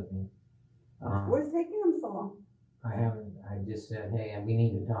breakfast with me. What's taking him so long? I just said, hey, we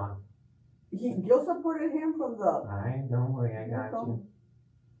need to talk. Gil supported him from the. Alright, don't worry, I got you.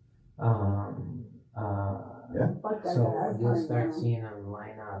 Fuck that So guy. you'll start seeing them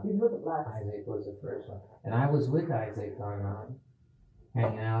line up. He's with the black. Isaac was the first one. And I was with Isaac on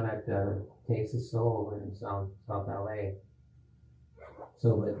hanging out at the Taste of Soul in South LA.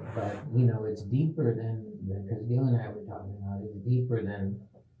 So, but you know, it's deeper than because Gil and I were talking about it, it's deeper than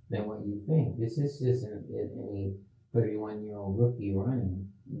what you think. This isn't any 31-year-old rookie running.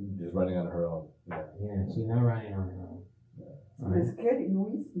 Just running on her own. Yeah, she's not running on her own. Right. This kid,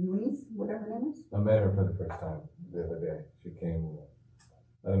 Eunice, whatever her name is. I met her for the first time the other day. She came,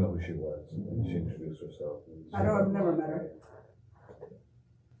 I don't know who she was, and she introduced herself. I've never met her.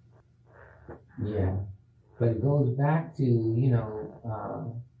 Yeah, but it goes back to, you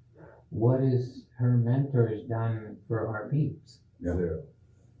know, what has her mentors done for our peeps? Yeah.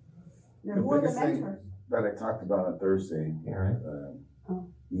 Yeah, The who are the biggest thing mentors? that I talked about on Thursday, Aaron?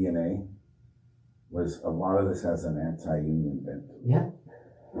 ENA, was a lot of this has an anti-union bent. Yeah.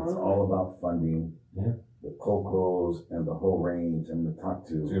 It's all about funding. Yeah. The COCOs and the whole range. I'm going to talk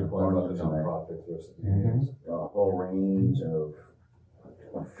to So your point about the tonight. nonprofits versus the Mhm. unions. A whole range of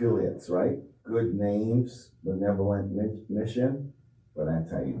affiliates, right? Good names, benevolent mission, but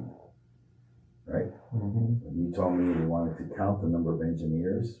anti-union, right? Mm-hmm. When you told me you wanted to count the number of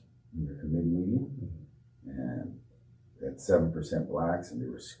engineers in your committee meeting, and at 7% blacks, and they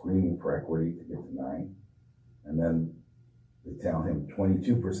were screaming for equity to get to 9, and then they tell him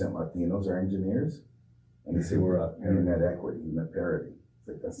 22% Latinos are engineers, and they say you met equity, you met parity. It's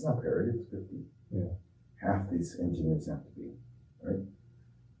like, that's not parity, it's 50. Yeah. Half these engineers have to be, right?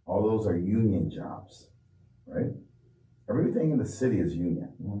 All those are union jobs, right? Everything in the city is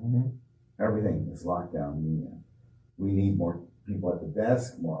union. Mm-hmm. Everything is locked down union. We need more people at the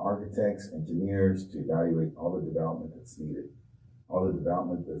desk, more architects, engineers to evaluate all the development that's needed. All the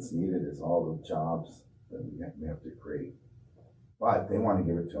development that's needed is all the jobs that we have to create. But they want to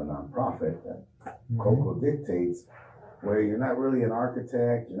give it to a nonprofit that COCO dictates, where you're not really an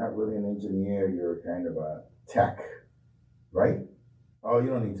architect, you're not really an engineer, you're kind of a tech, right? Oh, you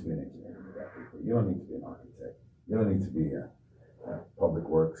don't need to be an engineer to do that, people. You don't need to be an architect. You don't need to be a public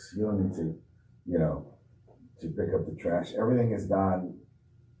works. You don't need to, you know, to pick up the trash. Everything is done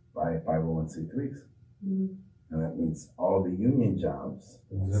by 501c3s. Mm-hmm. And that means all the union jobs.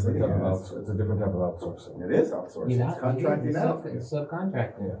 It's a different type of outsourcing. It is outsourcing. It's contracting out. It's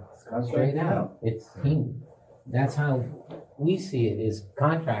subcontracting. Yeah. It's contracting Straight out. It's that's how we see it, is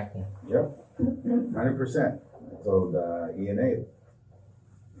contracting. Yep. 90%. I told ENA.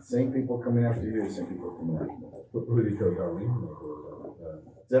 The same people coming after you, the same people coming after me. Who did you kill, Darlene?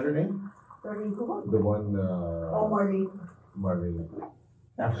 Is that her name? Darlene Cuba? The one, Marlene.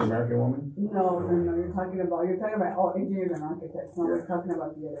 African American woman? No, you're talking about all engineers and architects. No, we're talking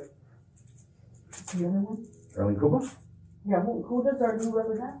about the other. The other one? Darlene Cuba? Yeah, who does Darlene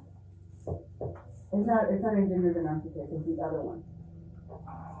represent? It's not engineers and architects, it's the other one.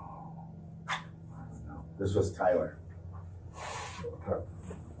 This was Tyler.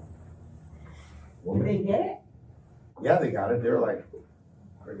 Did they get it? Yeah, they got it. They were like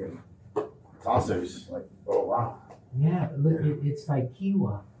friggin' tossers. Like, oh wow. Yeah, look, it's like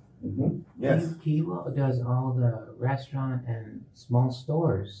Kiwa. Mm-hmm. Yes. Kiwa does all the restaurant and small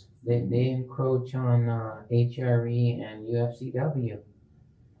stores. They encroach on HRE and UFCW.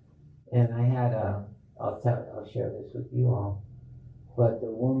 And I had I'll share this with you all. But the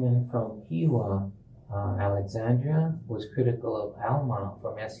woman from Kiwa, Alexandra, was critical of Alma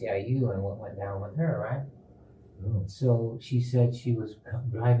from SEIU and what went down with her, right? So she said she was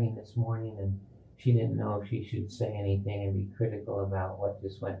driving this morning and she didn't know if she should say anything and be critical about what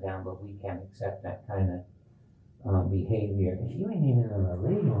just went down, but we can't accept that kind of behavior. If you ain't even on a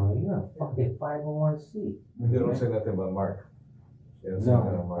radio, you're a fucking 501c. They don't say nothing about Mark. She doesn't say No,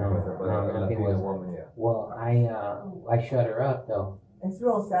 nothing about Mark, but no, a nothing Latina was- woman, yeah. Well, I shut her up though. It's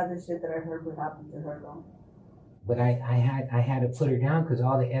real sad the shit that I heard what happened to her though. But I had to put her down because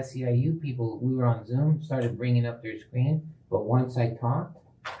all the SEIU people, we were on Zoom, started bringing up their screen. But once I talked,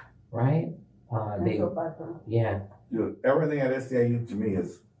 right? I They, feel bad for her. yeah, Dude, everything at SCIU to me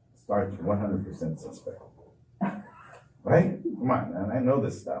starts 100% suspect. Right? Come on, man. I know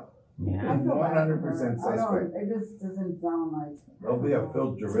this stuff. yeah. I feel bad for 100% her. I suspect. don't, it just doesn't sound like. There'll be a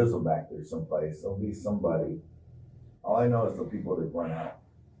Phil Drizzle back there someplace. There'll be somebody. All I know is the people that run out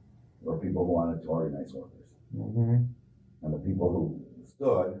were people who wanted to organize workers. Mm-hmm. And the people who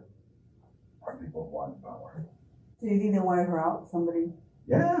stood are people who wanted power. Do you think they wanted her out? Somebody?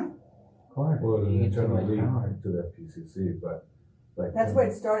 Yeah. Of course. Well, You the get too internal much lead power. to the PCC, but like. That's where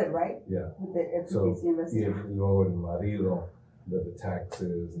it started, right? Yeah. With the So, FPC investigation. you know, in Marido, the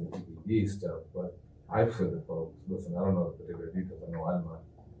taxes and EPD stuff, but I've said to folks, listen, I don't know the particular details, I know Alma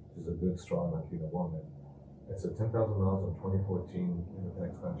is a good, strong Latina woman. I said $10,000 in 2014 in the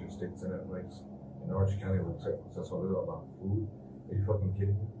next country state senate race in Orange County with Sassolero about food. Are you fucking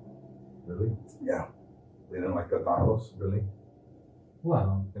kidding me? Really? Yeah. They didn't like the tacos. Really?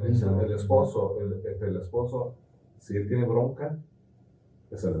 Well, And it's el esposo, el esposo, si él tiene bronca,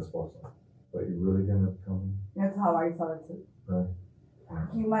 es el esposo. But you really gonna come? That's how I saw it too. Right.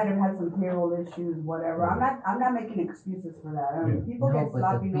 He might have had some payroll issues, whatever. I'm not making excuses for that. I mean, people no, get but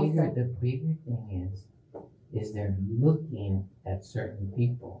sloppy, no sense. the bigger thing is they're looking at certain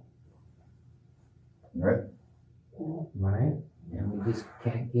people, Right? right? And we just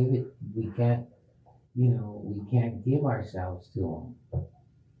can't give it. We can't, we can't give ourselves to them.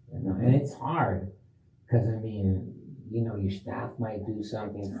 And it's hard because I mean, your staff might do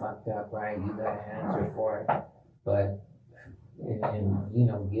something fucked up, right? You gotta answer for it. But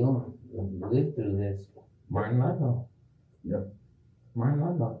and Gil lived through this. Martin Ludlow. Yep. Martin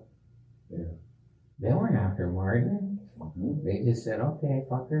Ludlow. Yeah. They weren't after Martin. Mm-hmm. They just said, okay,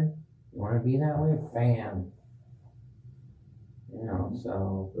 fucker, you want to be that way? Bam.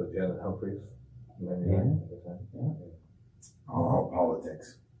 So. The Janet Humphreys. Yeah. All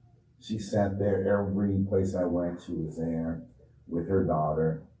politics. She sat there every place I went. She was there with her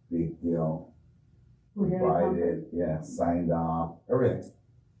daughter. Big deal. Who did it come Invited, yeah, signed off, everything.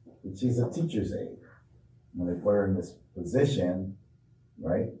 But she's a teacher's aide. When they put her in this position,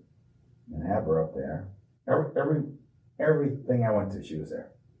 right, and have her up there, everything I went to, she was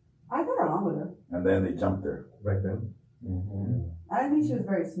there. I got along with her. And then they jumped her. Back then? Mm-hmm. I didn't think she was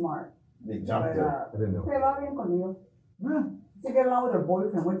very smart. They jumped But, her. I didn't know. se va bien conmigo. Yeah. To get along with her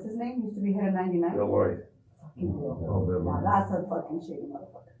boyfriend. What's his name? Used to be head of 99. Bill Lloyd. Fucking Bill. Oh, Bill. Now that's a fucking shitty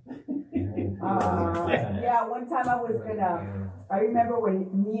motherfucker. Yeah, one time I remember when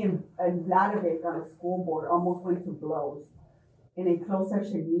me and Vladovic on the school board almost went to blows in a closed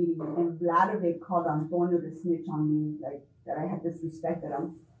session meeting, and Vladovic called Antonio to snitch on me, like that I had disrespected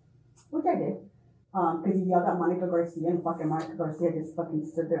him, which I did. Because he yelled at Monica Garcia, and fucking Monica Garcia just fucking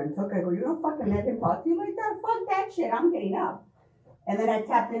stood there and took it. I go, you don't fucking let him talk to you like that? Fuck that shit, I'm getting up. And then I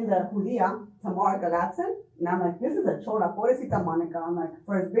tapped in the Judía, Tamara Galatson, and I'm like, this is a chola, pobrecita Monica. I'm like,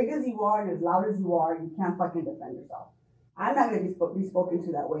 for as big as you are and as loud as you are, you can't fucking defend yourself. I'm not going to be spoken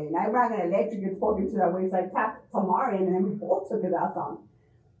to that way, and I'm not going to let you get spoken to that way. So I tapped Tamara in, and then we both took it out on.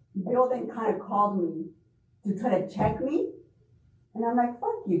 Bill then kind of called me to try to check me, and I'm like,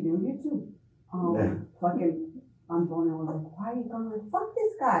 fuck you, dude, you too. Fucking Antonio was like, why are you going? Like, fuck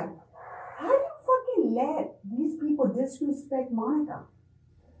this guy. How do you fucking let these people disrespect Monica?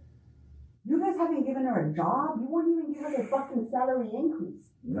 You guys haven't given her a job. You won't even give her a fucking salary increase.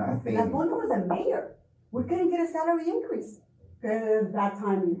 Nothing. Antonio was a mayor. We couldn't get a salary increase. Because that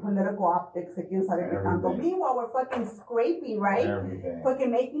time in political optics, quién sabe qué tanto. Everything. Meanwhile, we're fucking scraping, right? Everything.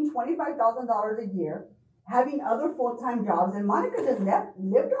 Fucking making $25,000 a year, having other full-time jobs, and Monica just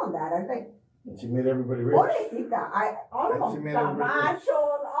lived on that. I was like, And she made everybody rich. pobrecita, all And of she them, made everybody rich.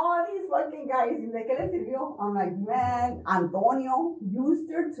 Camachos, all these fucking guys, y de qué le sirvió? I'm like, man, Antonio used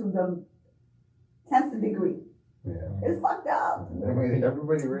her to the 10th degree. Yeah. It's fucked up. They made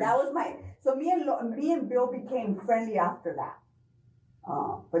everybody rich. That was so me and Bill became friendly after that.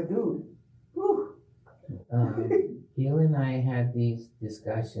 But dude, whew. Gil and I had these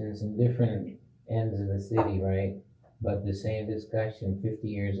discussions in different ends of the city, right? But the same discussion 50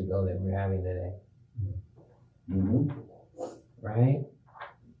 years ago that we're having today, Mm-hmm. right?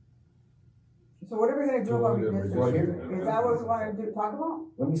 So what are we gonna do about Well, redistricting? Is that what we wanna do, talk about?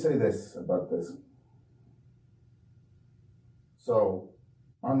 Let me say this about this. So,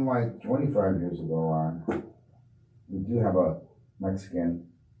 unlike 25 years ago, Ron, we do have a Mexican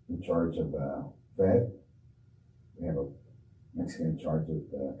in charge of the Fed. We have a Mexican in charge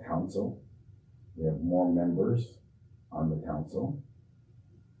of the council. We have more members on the council.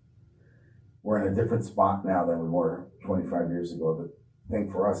 We're in a different spot now than we were 25 years ago. The thing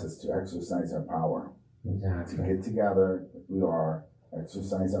for us is to exercise our power. To Exactly. get together, we are,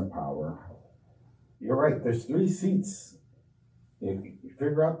 exercise our power. You're right, there's 3 seats. If you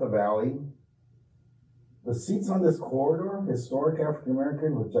figure out the valley, the seats on this corridor, historic African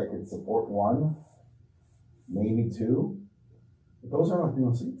American, which I could support 1, maybe 2, but those are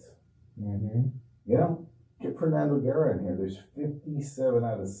Latino seats. Mm-hmm. You know, get Fernando Guerra in here. There's 57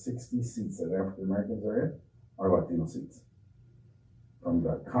 out of 60 seats that African Americans are in are Latino seats. From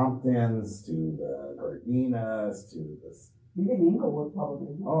the Comptons to the Gardinas to the Even Inglewood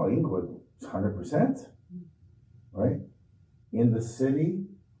probably. Oh, Inglewood, 100%, right? In the city,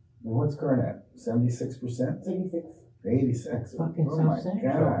 and what's current at? 76%? 86. 86. Fucking Oh my South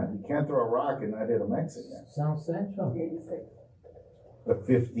Central. God, you can't throw a rock and not hit a Mexican. South Central. 86. The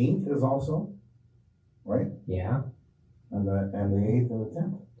 15th is also, right? Yeah. And the 8th and the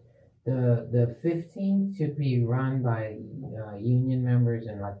 10th. The 15th should be run by union members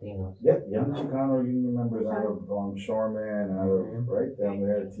and Latinos. Yep, young Chicano union members out of Longshoremen, out of right down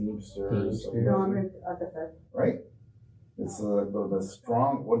there, Teamsters, Teamsters. No, I'm at the Fed. right? It's the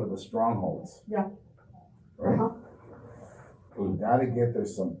strong, one of the strongholds. Yeah. Right? Uh-huh. We've got to get,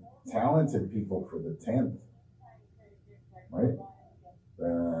 there's some talented people for the 10th, right?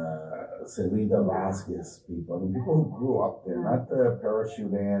 Celinda Vasquez people, I mean, people who grew up there, not the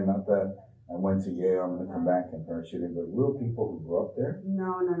parachute in, not the, I went to Yale, I'm gonna come back and parachute in, but real people who grew up there.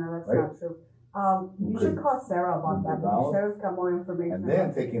 No, that's Right? not true. You should call Sarah about that, because Develop. Sarah's got more information. And then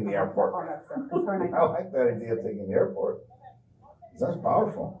about taking the all airport. that stuff. It's her and I like that idea of taking the airport. 'Cause that's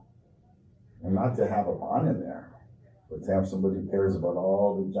powerful. And not to have a bond in there, but to have somebody who cares about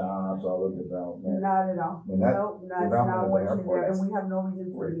all the jobs, all the development. Not at all. I mean, that No, that's development not of what the she's airport there, and is we have no reason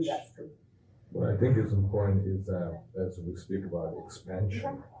to believe rich. that's true. What I think is important is as we speak about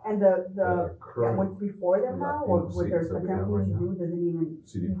expansion, And the yeah, current what's before them now, or what they're Latino seats that we have attempting right to now. do, doesn't even,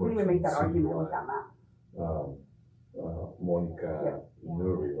 City you can't even make that argument with that map. Monica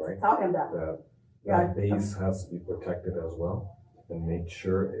Nuri, right? Talking that. Yeah. That base has to be protected as well and make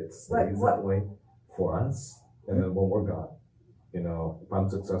sure it But stays what- that way for us. And then when we're gone, if I'm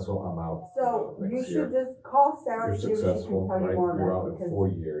successful, I'm out. So you next should year. just call Sarah, You're see if she can successful, tell you right? more You're about out it, in because 4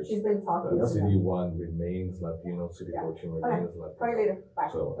 years. she's been talking to City them. 1 remains Latino, City Yeah. 14 Okay. remains Try Latino. later, bye.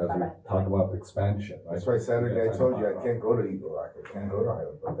 So as we Bye-bye. talk about expansion, right? That's why Saturday I told you I can't go to Eagle Rock, I can't go to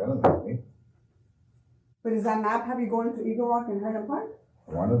Highland Park, that doesn't help me. But does that map have you going to Eagle Rock and Highland Park?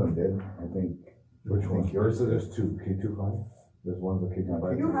 One of them did, I think. Which I one? think yours So is. there's 2, K25. There's one with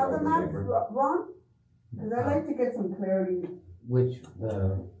K25. Do you have the maps, paper. Ron? Because I'd like to get some clarity, Which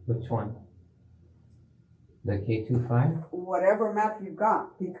one? The K25? whatever map you've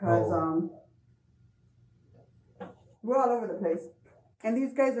got, because, Oh. we're all over the place. And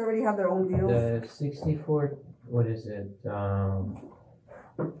these guys already have their own deals. The 64, what is it?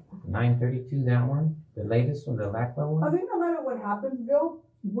 932, that one? The latest one, the LACLA I one? think no matter what happens, Bill,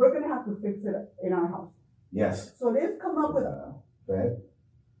 we're gonna have to fix it in our house. Yes. So they've come up with, Fed.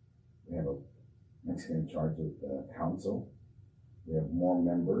 We have a Mexican in charge of the council. We have more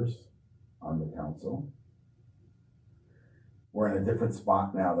members on the council. We're in a different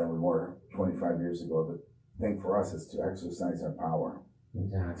spot now than we were 25 years ago. The thing for us is to exercise our power. To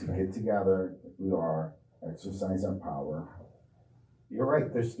Exactly. get together, we are, exercise our power. You're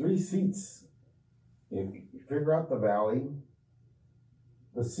right, there's 3 seats. If you figure out the valley,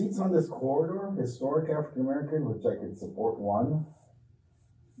 the seats on this corridor, historic African American, which I could support 1,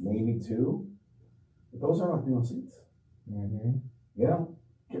 maybe 2, but those are Latino seats. Mm-hmm. You know,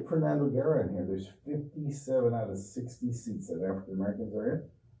 get Fernando Guerra in here. There's 57 out of 60 seats that African Americans are in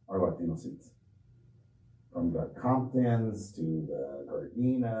are Latino seats. From the Comptons to the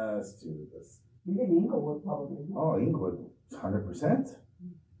Gardinas to the even Inglewood probably. Oh, Inglewood, 100%,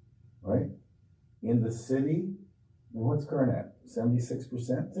 right? In the city, and what's current at?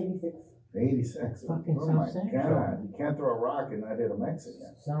 76%? 86. 86. Fucking Oh South my Central. God, you can't throw a rock and not hit a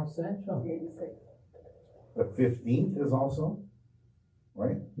Mexican. South Central. 86. The 15th is also,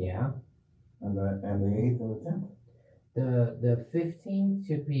 right? Yeah. And the 8th and the 10th. The 15th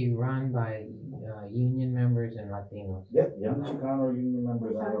should be run by union members and Latinos. Yep, young Chicano union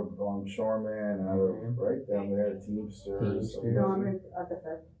members out of Longshoremen, out of right down there, Teamsters, Teamsters. No, I'm at the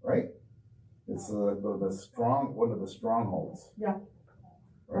Fed. right? It's the strong, one of the strongholds. Yeah.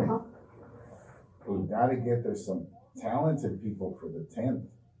 Right? Uh-huh. We've got to get there some talented people for the 10th.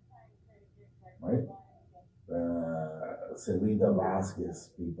 Right? Celina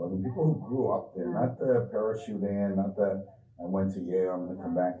Vasquez people. I mean, people who grew up there, not the parachute in, not the I went to Yale, I'm going to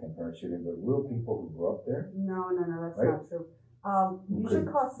come back and parachute in, but real people who grew up there. No, that's Right? not true. You should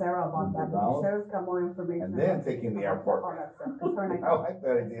call Sarah about that because Sarah's got more information. And then taking the airport. All that stuff. 'Cause her and I like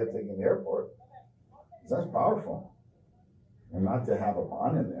that idea of taking the airport. 'Cause that's powerful. And not to have a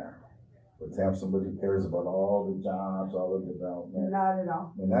bond in there, but to have somebody who cares about all the jobs, all the development. Not at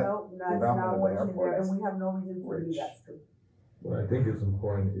all. And that No, that's development not of what's the in airport there, and is we have no reason to believe rich. that's true. What I think is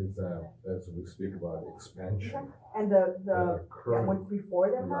important is as we speak about expansion, And the yeah, current what's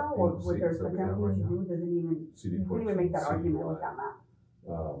before them now, or Latino what they're seats that we have attempting right to now. do, doesn't even, CD you can't even make that argument with that map.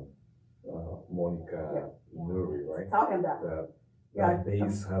 Monica Nuri, right? Talking that. Yeah. That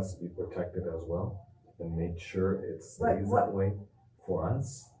base has to be protected as well and make sure it But stays what- that way for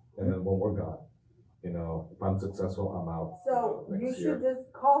us. And then when we're gone, if I'm successful, I'm out. So you next should year.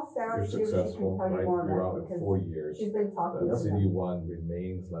 just call Sarah, You're see if she can successful, tell you right? more You're about out it, in because 4 years. she's been talking That to them. CD1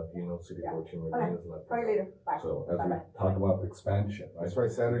 remains Latino, CD14 Okay. remains Latino. Try later, bye. So as we Bye-bye. talk about expansion, right? That's why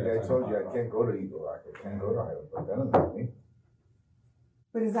Saturday I told you I can't go to Eagle Rock. I can't go to Highland Park. That doesn't help me.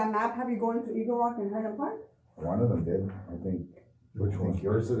 But does that map have you going to Eagle Rock and Highland Park? One of them did. I think. Which I one? think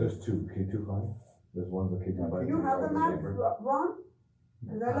yours There's did. two, K25. There's one the K25. Do you have the maps, Neighbor. Ron?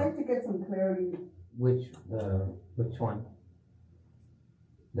 Because I'd like to get some clarity, Which one?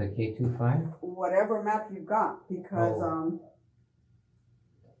 The K25? whatever map you've got, because, Oh.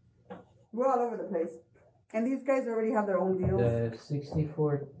 we're all over the place. And these guys already have their own deals. The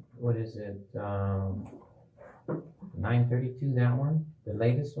 64, what is it? 932, that one? The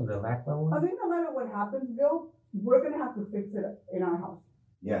latest one, the LACLA I one? think no matter what happens, Bill, we're gonna have to fix it in our house.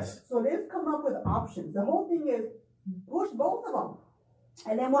 Yes. So they've come up with options. The whole thing is push both of them.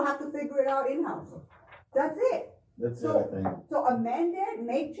 And then we'll have to figure it out in-house. That's it. That's So- it, I think. So amend it,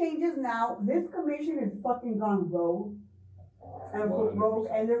 make changes now. This commission is fucking gone rogue.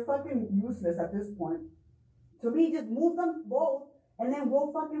 And they're fucking useless at this point. To me, just move them both and then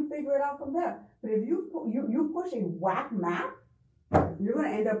we'll fucking figure it out from there. But if you push a whack map, you're gonna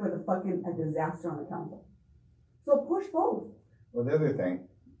end up with a disaster on the council. So push both. Well, the other thing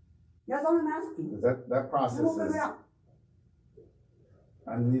That's all I'm asking. is that process We'll figure is, it out.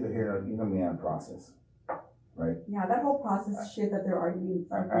 I'm neither here nor, me on process, right? Yeah, that whole process is shit that they're arguing.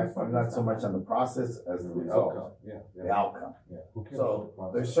 I'm not so much on the process as the The result, outcome, yeah. the outcome. Yeah. Who cares about the So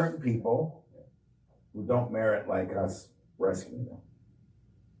process? there's certain people who don't merit like us rescuing them.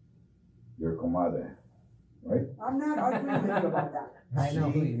 Your comadre, right? I'm not arguing with you about that. I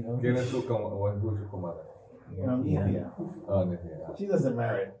know who you know. ¿Quién es tu who's your comadre? Yeah. Nithya. She doesn't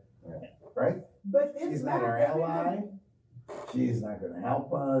merit, right? But this She's not map our doesn't- ally. She's not gonna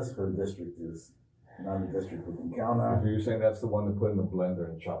help us. Her district is not a district we can count If on. you're saying that's the one to put in the blender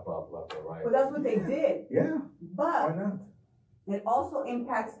and chop up left or right. But that's what they did. Yeah, why But not? it also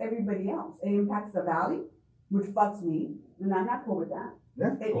impacts everybody else. It impacts the valley, which fucks me, and I'm not cool with that.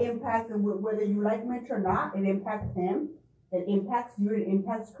 Yeah, It cool. impacts, and whether you like Mitch or not, it impacts him, it impacts you, it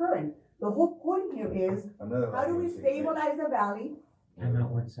impacts Curran. The whole point here is, Another how do we thing. stabilize the valley? I'm not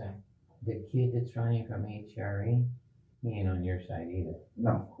one sec. The kid that's running from HRE, he ain't on your side either.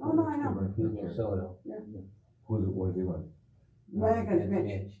 No. Oh, no, I know. Hugo Soto. Where's he one? Right against That's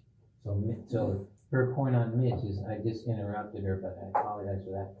Mitch. So her point on Mitch is, I just interrupted her, but I apologize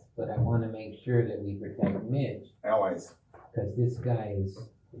for that. But I want to make sure that we protect Mitch, Allies. because this guy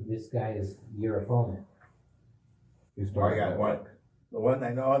is your opponent. He's I got one. The one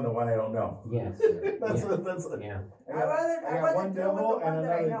I know and the one I don't know. Yes. That's Yeah. what, that's, Yeah, I I'd got, rather- I I'd got rather one deal with devil the and one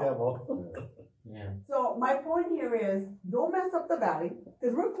that I another know. devil. yeah. So my point here is, don't mess up the valley,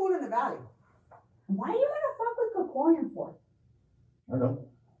 because we're cool in the valley. Why are you gonna fuck with Kokorian for? I know.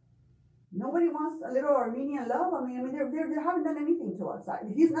 Nobody wants a little Armenian love. I mean, they haven't done anything to us.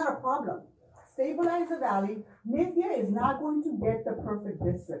 He's not a problem. Stabilize the valley. Nithya is not going to get the perfect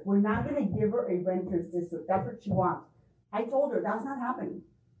district. We're not going to give her a renter's district. That's what she wants. I told her that's not happening.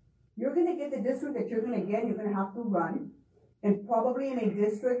 You're going to get the district that you're going to get. You're going to have to run, and probably in a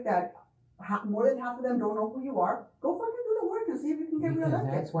district that more than half of them don't know who you are. Go fucking do the work and see if you can get Because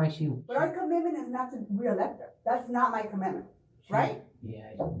reelected. that's why she. But our commitment is not to reelect her. That's not my commitment, right?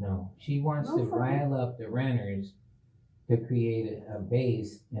 Yeah, no. She wants No to fucking- rile up the renters to create a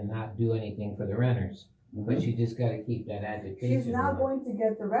base and not do anything for the renters. But she just got to keep that agitation. She's not going. going to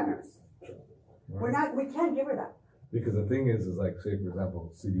get the renters. We can't give her that. Because the thing is like, say for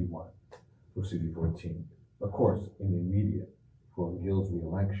example, CD1 or CD14. Of course, in the immediate for Gil's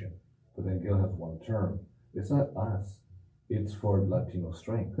reelection, but then Gil has one term. It's not us. It's for Latino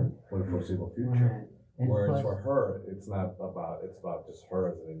strength for the foreseeable future. And Whereas plus, for her, it's about just her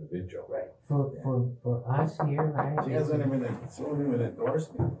as an individual. Right. for us here, right? She won't even endorse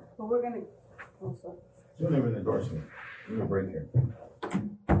me. But we're gonna, also, She won't even endorse me. Give me a break here.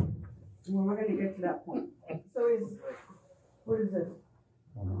 well, we're gonna get to that point. So what is this?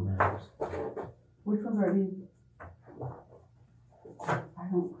 Which ones are these? I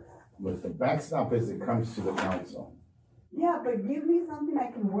don't. But the backstop is it comes to the council. Yeah, but give me something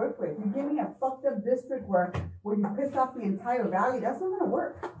I can work with. You give me a fucked up district where you piss off the entire valley, that's not gonna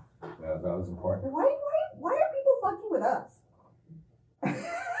work. Yeah, that was important. Why are people fucking with us?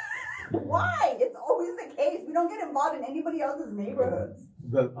 Why? It's always the case. We don't get involved in anybody else's neighborhoods.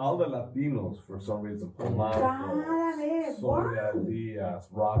 All the Latinos, for some reason, Polanco, Cada vez. Sonia Why? Diaz,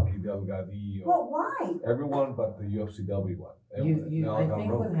 Rocky Delgadillo, Well, why? everyone but the UFCW one. I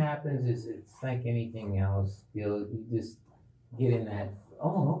think what happens is it's like anything else. You just get in that.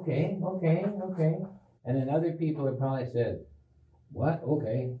 Oh, okay. And then other people have probably said, "What?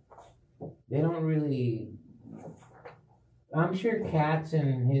 Okay." They don't really. I'm sure Katz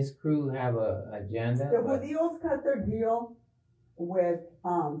and his crew have a agenda. The but- Judíos cut their deal with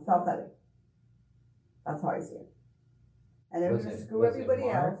South LA. That's how I see it. And they're Was gonna it- screw was it everybody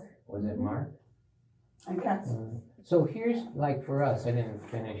Mark? else. Was it Mark? And Katz. So here's like for us, I didn't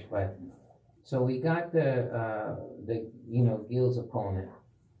finish, but so we got the Gil's opponent,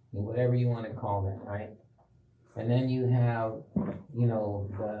 whatever you want to call it, right? And then you have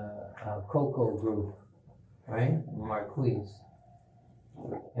the Coco group, right? Marquise,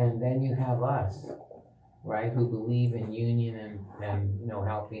 and then you have us, right? Who believe in union and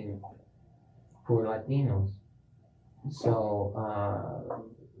helping poor Latinos. So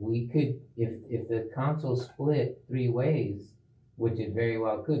we could, if the council split 3 ways, which it very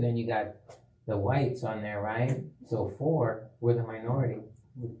well could, then you got the whites on there, right? So 4, we're the minority,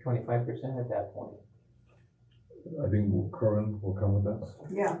 25% at that point. I think Curran will come with us.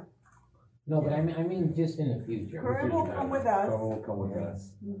 Yeah. No, but I mean just in the future. Curran will come with us. Curran will come with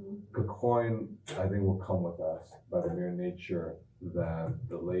us. Mhm. Kakoin, I think, will come with us by the mere nature that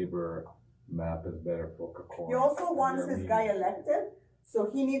the labor map is better for Kakoin. He also than wants the his guy Armenian. elected,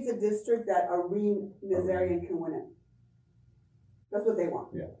 so he needs a district that Irene Nazarian can win it. That's what they want.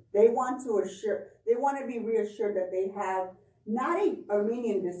 Yeah. They want to be reassured that they have not a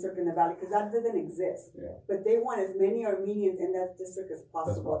Armenian district in the valley, because that doesn't exist. Yeah. But they want as many Armenians in that district as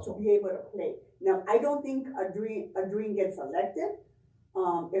possible to possible. be able to play. Now, I don't think Adrien gets elected.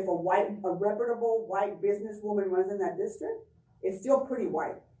 If a reputable white businesswoman runs in that district, it's still pretty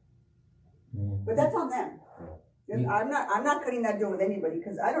white. Mm. But that's on them. Yeah. I'm not cutting that deal with anybody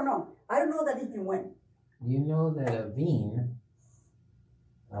because I don't know that he can win. You know that Aveen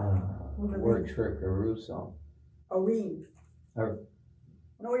Who's Aveen? works for Caruso. Areen.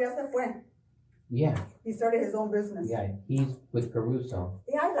 No, ya se fue. Yeah, He started his own business. yeah, he's with Caruso.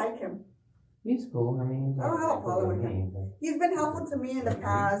 Yeah, I like him. He's cool. I mean, I don't have a problem with him. He's been helpful to me in the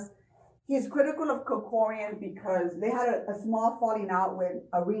past. He's critical of Kokorian because they had a small falling out when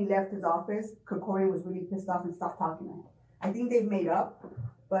Areen left his office. Kokorian was really pissed off and stopped talking to him. I think they've made up,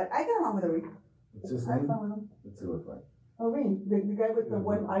 but I get along with Areen. What's his I have name? fun with him. What's he look like? Areen, the guy with the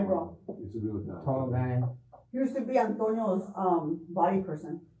one eyebrow. Used to be with that. Tall guy. He used to be Antonio's body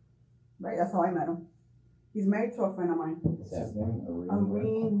person. Right, that's how I met him. He's married to a friend of mine. What's his name?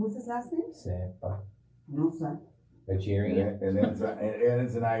 Areen, what's his last name? Sepa. No, sir. Algerian. And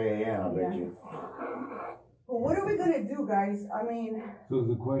it's an IAN, I bet you. Well, what are we gonna do, guys? I mean, So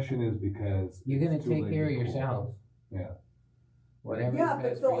the question is because You're gonna it's too take late care of to- yourselves. Yeah. Whatever yeah, is but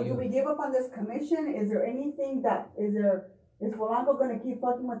best so for do you. we give up on this commission? Is there anything is Polanco gonna keep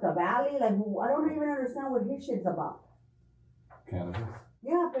fucking with the valley? Like, I don't even understand what his shit's about. Cannabis.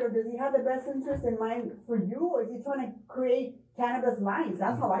 Yeah, but does he have the best interest in mind for you, or is he trying to create cannabis lines?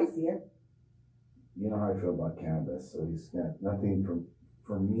 That's how I see it. You know how I feel about cannabis, so he's got nothing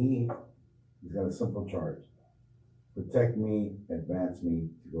for me. He's got a simple charge: protect me, advance me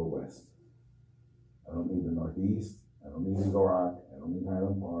to go west. I don't need the Northeast. I don't need Eagle Rock. I don't need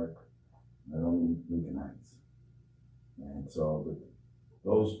Highland Park. I don't need Lincoln Heights. And so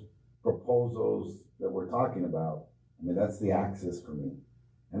those proposals that we're talking about, I mean, that's the axis for me.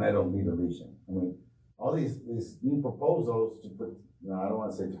 And I don't need a region. I mean, all these new proposals to put, I don't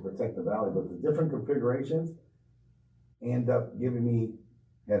want to say to protect the valley, but the different configurations end up giving me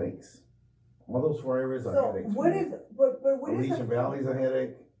headaches. All those 4 areas are So headaches. what is, but what is Alicia the, Valley's a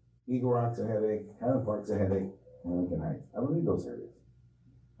headache, Eagle Rock's a headache, Highland Park's a headache, and Lincoln Heights. I don't need those areas.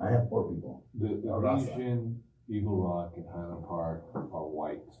 I have poor people. The Raza. region, Eagle Rock, and Highland Park are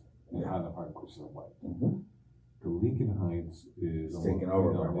white. in Highland Park, which is white. Mhm. The Lincoln Heights is It's taken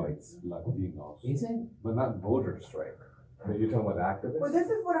over by whites. Latinos, Is it? but not voter strike. But you're talking about activists? Well, this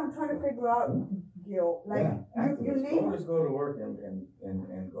is what I'm trying to figure out, Gil. Like, Yeah, you activists. name, Voters go to work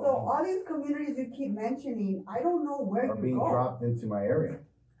and go so home. all these communities you keep mentioning, I don't know where Are you being go dropped into my area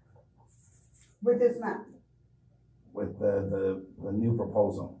with this map. with the new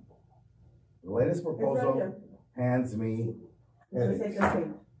proposal. The latest It's right proposal here. hands me It's the headaches. second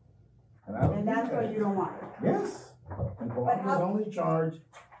page. And I don't And do that's what that. you don't want. Yes. And But Palumbo's how- only charge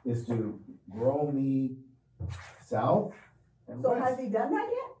is to grow me south and So has west. he done that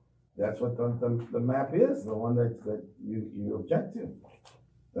yet? That's what the map is, the one that you object to.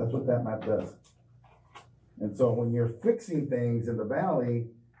 That's what that map does. And so when you're fixing things in the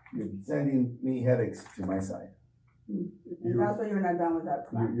valley, you're sending me headaches to my side. And that's why you're not done with that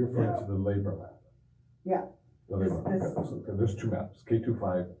plan. You're referring to the labor map. Yeah. The labor map. This- Okay, so there's two maps,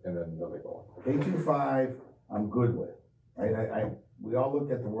 K25 and then the labor one. K25, I'm good with. We all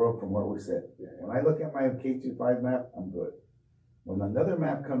look at the world from where we sit. When I look at my K25 map, I'm good. When another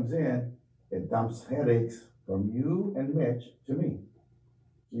map comes in, it dumps headaches from you and Mitch to me.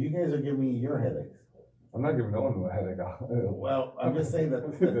 So you guys are giving me your headaches. I'm not giving no one a headache. Well, I'm just saying that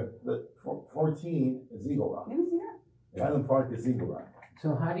the 14 is Eagle Rock. Let me see that. Island Park is Eagle Rock.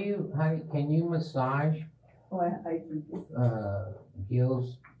 So can you massage, Oh, I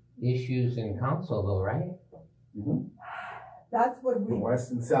Gil's issues in council though, right? that's what The we,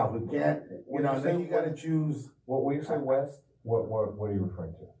 west and south, we can't, then you gotta choose When you say west, what are you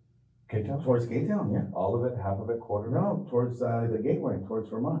referring to? K-Town? towards K-Town, yeah. All of it, half of it, quarter of it? No, towards the gateway, towards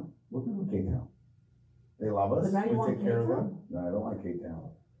Vermont. We're good with K-Town. They love us, But now you we want take care of K-Town? them. No, I don't want K-Town.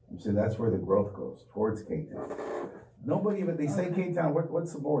 I'm saying that's where the growth goes, towards K-Town. Nobody even, they say K-Town,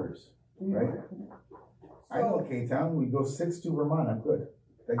 what's the borders, right? I know K-Town, we go 6 to Vermont, I'm good.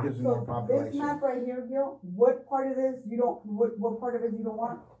 That gives me more so this population. map right here, Gil, what part of this you don't, what part of it you don't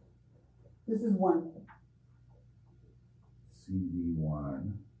want? This is one.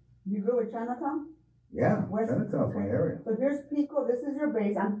 CD1. You good with Chinatown? Yeah, West- Chinatown's my area. So here's Pico, this is your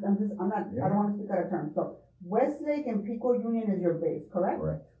base, I'm not, I don't wanna speak out of turn, so Westlake and Pico Union is your base, correct?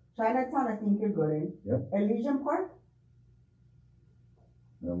 Correct. Chinatown, I think you're good in. Yep. Elysian Park,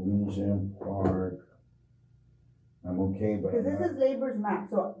 Elysian Park. I'm okay, but because this is labor's map,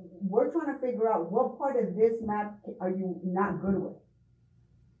 so we're trying to figure out what part of this map are you not good with?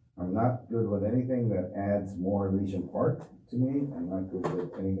 I'm not good with anything that adds more Elysian Park to me. I'm not good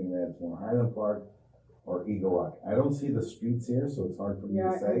with anything that adds more Highland Park or Eagle Rock. I don't see the streets here, so it's hard for me Yeah,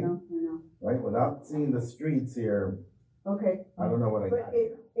 to I say, know. right? Without seeing the streets here, Okay. I don't know what I But got.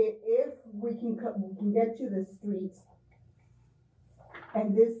 if we can get to the streets,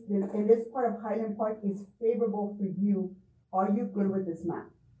 and this part of Highland Park is favorable for you, are you good with this map?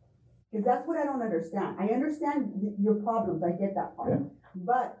 Because that's what I don't understand. I understand your problems, I get that part. Yeah.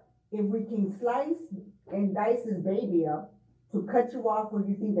 But if we can slice and dice this baby up to cut you off where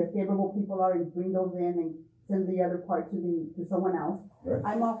you think the favorable people are and bring those in and send the other part to someone else, Right.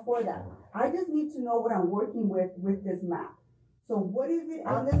 I'm all for that. I just need to know what I'm working with this map. So what is it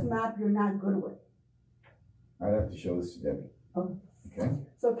on this map you're not good with? I'd have to show this to Debbie. Okay. Okay?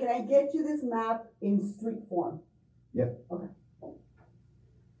 So can I get you this map in street form? Yep. Okay.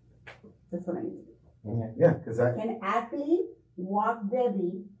 That's what I need to do. Yeah, because I, Can Ashley walk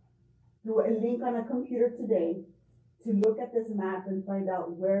Debbie through a link on a computer today to look at this map and find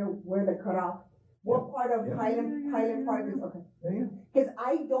out where the cutoff, what part of Yeah. Highland Park is, okay. yeah, Because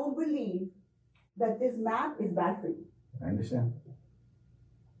I don't believe that this map is bad for you. I understand.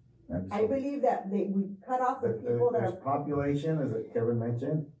 I believe that we cut off the people that There's are, population, as Kevin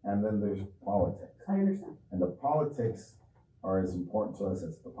mentioned, and then there's politics. I understand. And the politics are as important to us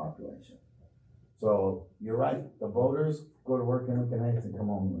as the population. So you're right, the voters go to work in Lincoln Heights and come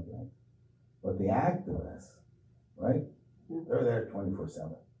home in Lincoln Heights. But the activists, right? They're there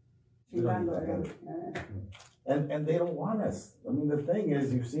 24/7. We don't need that headache. And they don't want us. I mean, the thing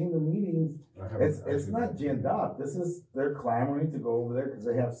is, you've seen the meetings. It's not ginned up. They're clamoring to go over there because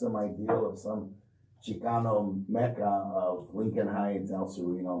they have some ideal of some Chicano mecca of Lincoln Heights, El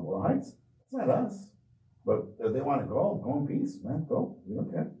Sereno, and Boyle Heights. It's not us. But if they want to go in peace, man, go. We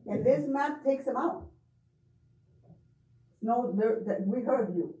don't care. And this map takes them out. No, we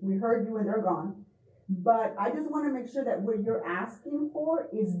heard you and they're gone. But I just want to make sure that what you're asking for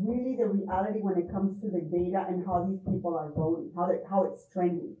is really the reality when it comes to the data and how these people are voting, how it's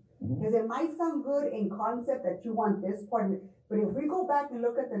trending. Because it might sound good in concept that you want this part, but if we go back and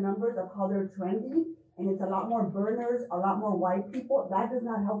look at the numbers of how they're trending, and it's a lot more burners, a lot more white people, that does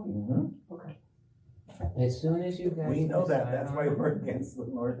not help you. Okay. As soon as you guys. We know that, decide that's on why it, we're against the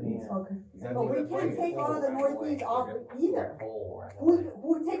Northeast. Okay. That's But what we we're can't fighting. take all of the Northeast off either. Whole right away.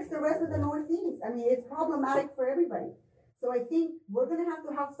 Who takes the rest of the Northeast? I mean, it's problematic for everybody. So I think we're gonna have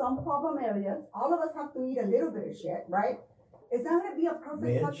to have some problem areas. All of us have to eat a little bit of shit, right? It's not gonna be a perfect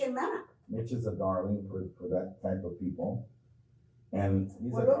Mitch. fucking map. Mitch is a darling for that type of people. And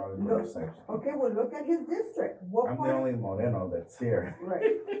he's Well, a look- darling for this section. Okay, well, look at his district. What I'm the part? only Moreno that's here.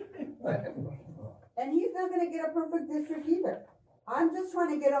 Right. And he's not gonna get a perfect district either. I'm just trying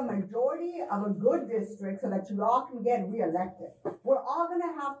to get a majority of a good district so that you all can get reelected. We're all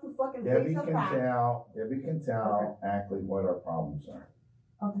gonna have to fucking Debbie face the can fact. tell Ackley what our problems are.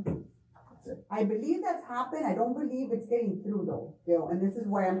 Okay. That's it. I believe that's happened. I don't believe it's getting through though, Gil, and this is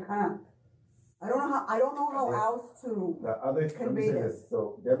why I'm kind of, I don't know how else to. The other, let me Convey say this. this,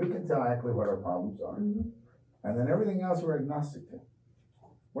 so Debbie can tell Ackley what our problems are. And then everything else we're agnostic to.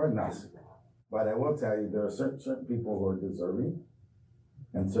 We're agnostic. But I will tell you, there are certain people who are deserving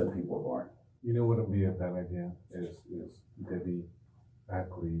and certain people who aren't. You know what would be a bad idea is Debbie,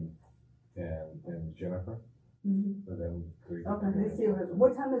 Ackley, and Jennifer. Mhm. For them three. Okay, let's see.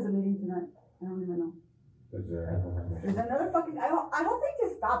 What time is the meeting tonight? I don't even know. Is there? There's another fucking, I hope they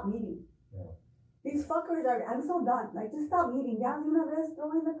just stop meeting. Yeah. These fuckers are, I'm so done. Like, just stop meeting. Ya de una vez,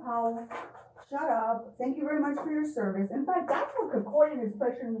 throw in the towel. Shut up. Thank you very much for your service. In fact, that's what Concordian is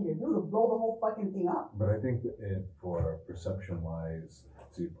pressuring me to do, to blow the whole fucking thing up. But I think that for perception wise,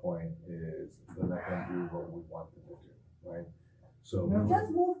 to your point, is they're not gonna do what we want them to do, right? So.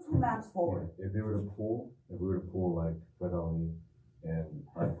 Just move 2 maps forward. Yeah, if we were to pull like Fredoli and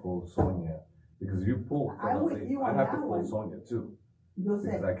I pull Sonia, because if you pull I'm with Fredoli, you I on have to that pull one. Sonia too, You'll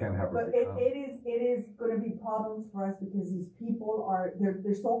say. because I can't have her But become. it is gonna be problems for us because these people are,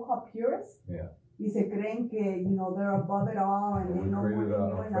 they're so-called purists. Yeah. Y se creen que, you know, they're above it all and they We know more than created you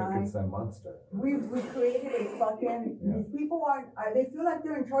a and I. Frankenstein monster. We created a fucking, Yeah. these people they feel like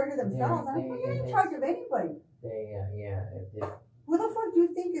they're in charge of themselves. I'm not in charge of anybody. They, it Who the fuck do you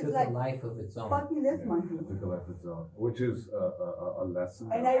think is took like a life of its own. fucking this Yeah, monkey? it took a life of its own, which is a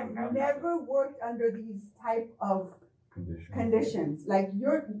lesson. And I've never worked under these type of conditions. Like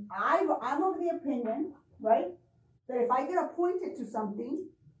I'm of the opinion, right? That if I get appointed to something,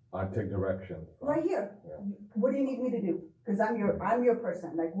 I take direction. right here, Yeah. what do you need me to do? Because I'm your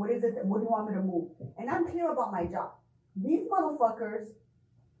person. Like, what is it? What do you want me to move? And I'm clear about my job. These motherfuckers,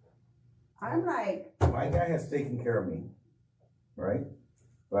 I'm like, My guy has taken care of me, right?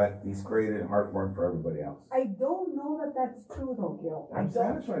 But he's created heartburn for everybody else. I don't know that that's true though, Gil. I I'm don't.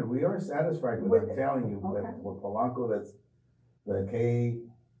 satisfied, we are satisfied with, With I'm it. telling you, Okay. that with Polanco, that's the K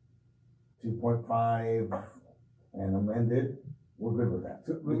 2.5 and amended, we're good with that.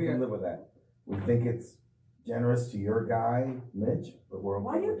 So let We me can ask- live with that. We think it's generous to your guy, Mitch, but we're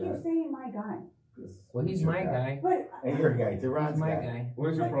Why okay do you with keep that. saying my guy? 'Cause Well, he's your my guy. But And your guy, He's Tehran's my guy. guy.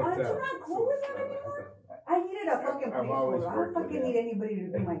 Where's your But aren't you protest? not cool with him anymore? I needed a fucking I've always placeholder. I don't worked with fucking him. need anybody to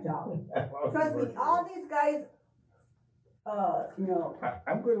do my job. Trust me, Working all with these guys, you know,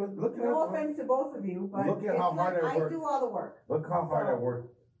 I'm good with, look at no how, offense to both of you, but Look at it's how not, hard I I worked. do all the work. look how hard I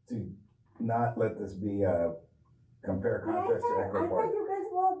worked to not let this be a compare But I contrast to Echo thought Park. you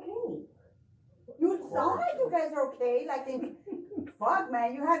guys were okay. You sound like you guys are okay. Like, fuck,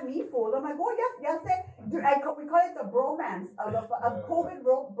 man, you had me fooled. I'm like, oh yes, we call it the bromance of COVID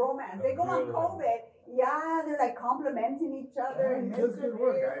bromance. They go on COVID, yeah, they're like complimenting each other and Yeah, this it's or good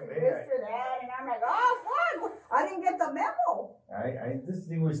work. this or that, and I'm like, oh fuck, I didn't get the memo. I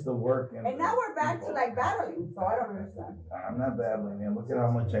distinguish the work and And now we're back to like battling, so I don't understand. I'm not battling him. Look at how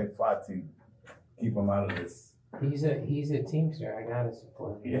much I fought to keep him out of this. He's a teamster. I gotta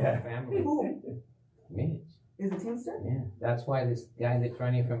support him. Yeah. Family. Who Mitch. is a teamster? Yeah. That's why this guy that's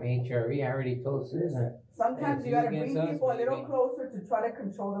running from HRE, I already told Susan. Sometimes It's you gotta you bring against us, people a little baby. closer to try to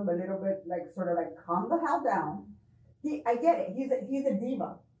control them a little bit, like sort of like calm the hell down. I get it. He's a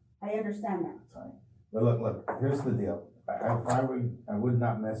diva. I understand that. Sorry. But look, here's the deal. I would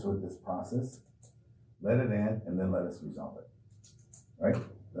not mess with this process. Let it end and then let us resolve it. Right?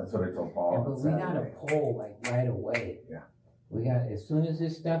 That's what I told Paul. Yeah, on but we gotta Saturday. poll like right away. Yeah. We got, as soon as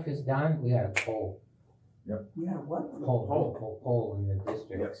this stuff is done, we gotta poll. You gotta what? Poll in the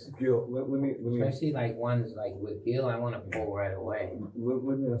districts. Gil, let me Especially like ones like with Gil, I wanna poll right away.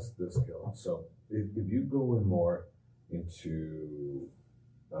 let me ask this, Gil. So if you go in more into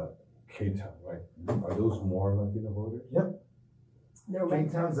K-Town, right? Are those more Latino voters? They're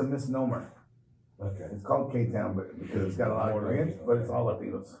K-Town's a misnomer. Okay. It's called K-Town, but because it's got a lot of Koreans, but it's all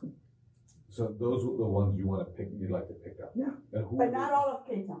Latinos. So those are the ones you want to pick, you'd like to pick up? Yeah. And who? But do not they- all of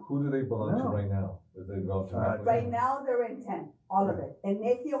K-Town. Who do they belong to No. right now? Do they belong to? Right now, they're in 10, all of it. And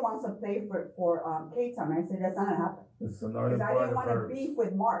Necio wants to play for K-Town. I said, that's not gonna happen. It's the northern Because I part didn't of want to hers. beef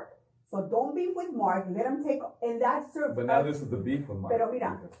with Mark. So don't beef with Mark, let him take, and that serves But now us, this is the beef with Mark. Pero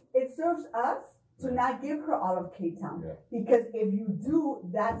mira, it serves us to not give her all of K-Town. Yeah. Because if you do,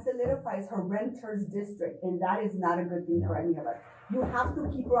 that solidifies her renter's district, and that is not a good thing for any of us. You have to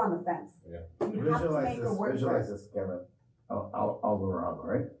keep her on the fence. Yeah. You have to make her work for Visualize it. this, Kevin. Alvarado,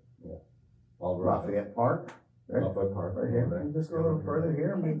 right? All right. Lafayette Park, right? Lafayette Park. Right here. You just go a little further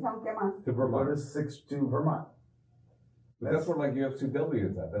here. and K-Town, ¿qué más? To Go to Vermont. 6 Vermont. But that's where like UFC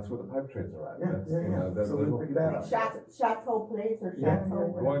is at. That's where the pipe trades are at. Yeah, That's, yeah, you know, yeah. that's So little we pick people- that up. Chateau Place or Yeah, Chateau.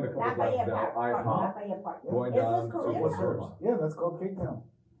 yeah, yeah. Going a couple blocks Lafayette down, Park. IHOP. Lafayette Park. Going Eso down es to Korean West town. Vermont. Yeah, that's called Cape Town.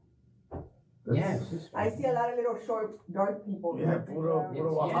 That's- Yes. I see a lot of little short, dark people. Yeah, puro Yeah.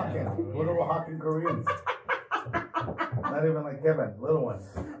 Oaxacan. Puro Oaxacan Koreans. Not even like Kevin, little ones.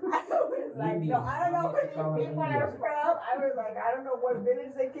 I was like, no, I don't know where these people are from. I was like, I don't know what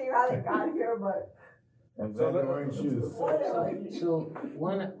village they came, how they got here, but And So they're wearing shoes. whatever. So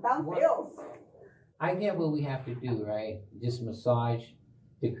one, Down feels. I get what we have to do, right? Just massage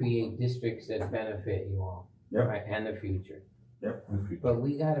to create districts that benefit you all, Yep. right, and the future. If you- But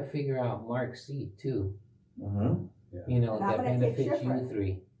we got to figure out Mark's seat too. Mm-hmm. You know, And I'm that gonna take benefits you Schiffer.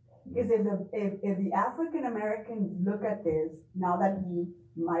 three. Is if the African Americans look at this, now that he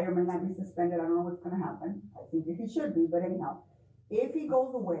might or may not be suspended, I don't know what's gonna happen. I think that he should be, but anyhow, if he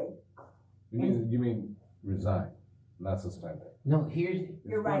goes away, You mean resign, not suspended. No, here's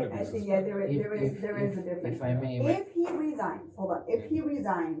you're going right, to be I think, yeah, there is a if difference. I may. If he resigns, hold on, if he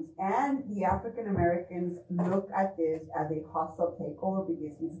resigns and the African Americans look at this as a hostile takeover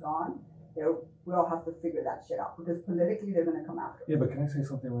because he's gone, we'll have to figure that shit out because politically they're gonna come after. Yeah, but can I say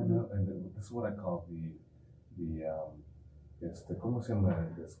something right now? And this is what I call ¿cómo se llama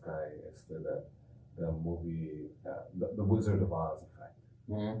this guy? The movie, the Wizard of Oz effect.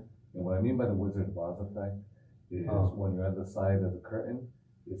 Mhm. And what I mean by the Wizard of Oz effect is when you're at the side of the curtain,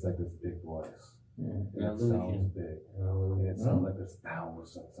 it's like this big voice. Yeah, And an it illusion. sounds big. An And illusion. it sounds like there's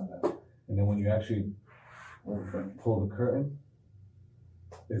thousands of them. And then when you actually pull the curtain,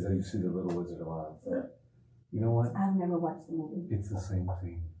 is that you see the little Wizard of Oz. Yeah. You know what? I've never watched the movie. It's the same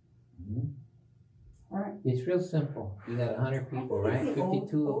thing. All right. It's real simple. You got 100 people, I right? think it's the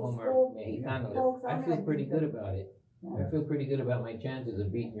 52 old of them school are Mexicanos. folks. I I'm feel gonna pretty think good that- about it. Yeah. I feel pretty good about my chances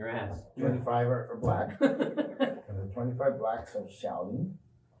of beating your ass. 25 are for black. And the 25 blacks are shouting.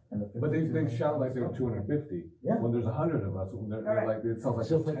 And the But they 52 shout like there were 250. Yeah. When there's 100 of us, they're Right. like it sounds like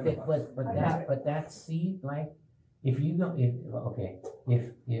So, there's but 10 that, of us. but that seat, like, if you don't,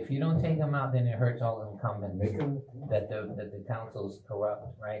 if you don't take them out, then it hurts all the incumbents. Make 'em- That the council's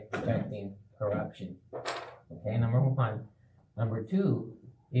corrupt, right? Protecting corruption. Okay, number one. Number two,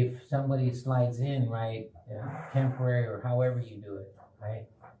 if somebody slides in, right, temporary or however you do it, right,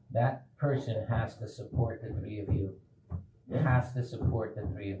 that person has to support the three of you. Has to support the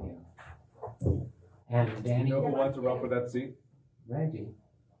three of you. And You Danny, know who wants to run for that seat? Reggie.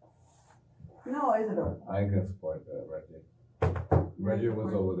 No, Isidore. I ain't gonna support Reggie. Reggie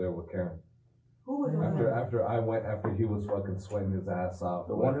was over there with Karen. Who was over there? After he was fucking sweating his ass off.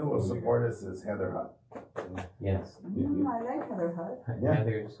 The one who will support us is Heather Hutt. Yes. I like Heather Hutt. Yeah.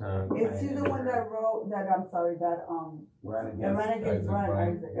 Heather's, Is she the one that wrote that? I'm sorry, that Ran that against. ran against Isaac Brian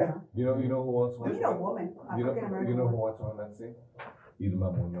Bryan. Isaac. Yeah. You know who wants We need a woman, African American you know who woman. wants to run that seat?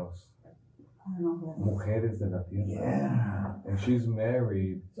 Irma Munoz. I don't know who that Mujeres de la Tierra. Yeah. And she's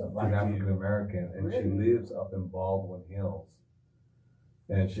married It's a to an black African dude. American, and she Really? lives up in Baldwin Hills.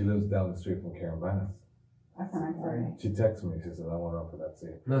 And she lives down the street from Karen Bass. is. That's a nice name. She texted me. She said, "I want to run for that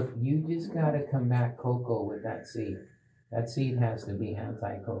seat." look, you just gotta come back Coco with that seat. That seat has to be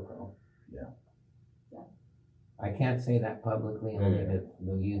anti-Coco. Yeah. Yeah. I can't say that publicly, only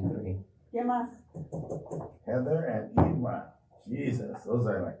the you three. ¿Qué más? Heather and Irma. Jesus, those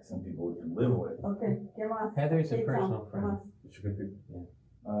are like some people we can live with. Okay, ¿qué más? Heather's a Cape Town, personal ¿qué friend. más? She could be.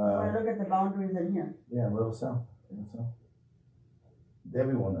 I look at the boundaries in here. Yeah, Little South. Little South.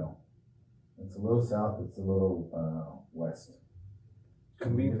 Debbie will know. It's a little south, it's a little west.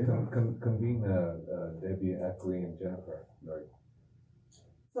 Convene Debbie, Eckley, and Jennifer. Right.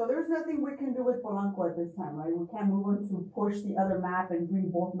 So there's nothing we can do with Polanco at this time, right? We can't move on to push the other map and bring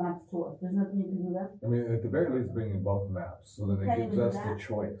both maps to us. There's nothing you can do there. I mean, at the very least, bringing both maps so that it Can't gives even us do the that.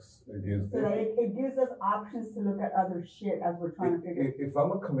 choice. It gives. So that it gives us options to look at other shit as we're trying to figure. If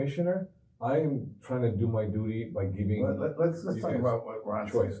I'm a commissioner, I am trying to do my duty by giving Let's You talk guys about what Ron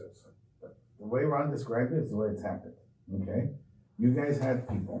said. choices. The way Ron described it is the way it's happened. Okay? You guys had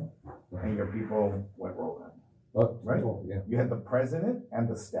people, and your people went rogue on you. Oh, Right. cool, yeah. You had the president and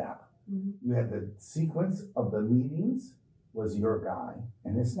the staff. Mhm. You had the sequence of the meetings was your guy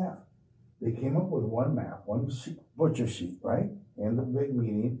and his staff. They came up with one map, one butcher sheet, right? In the big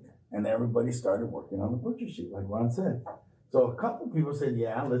meeting, and everybody started working on the butcher sheet, like Ron said. So a couple people said,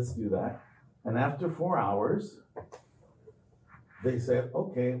 yeah, let's do that. And after 4 hours, they said,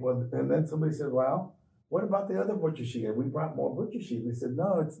 okay, well, and then somebody said, well, what about the other butcher sheet? And we brought more butcher sheet. They said,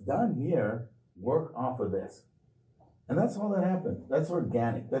 no, it's done here. Work off of this. And that's all that happened. That's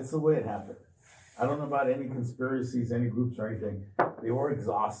organic. That's the way it happened. I don't know about any conspiracies, any groups or anything. They were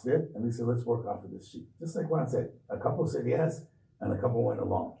exhausted and they said, let's work off of this sheet. Just like Ron said, a couple said yes and a couple went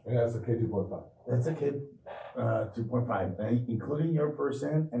along. Yeah, that's a K 2.5. That's a kid, 2.5, including your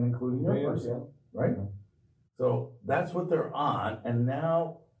person and including your Yeah, person, right? So that's what they're on. And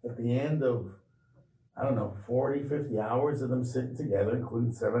now at the end of, I don't know, 40, 50 hours of them sitting together,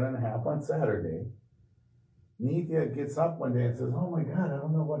 including 7.5 on Saturday, Nithya gets up one day and says, oh my God, I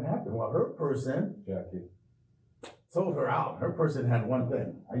don't know what happened. Well, her person Jackie. sold her out. Her person had one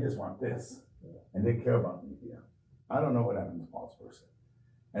thing. I just want this. And they care about Nithya. I don't know what happened to Paul's person.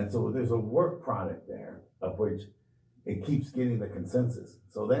 And so there's a work product there of which it keeps getting the consensus.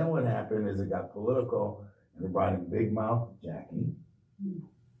 So then what happened is it got political and they brought in Big Mouth Jackie.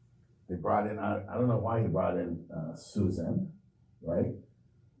 They brought in, I don't know why he brought in Susan, right?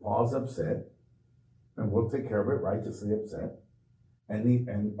 Paul's upset. And we'll take care of it, righteously upset. And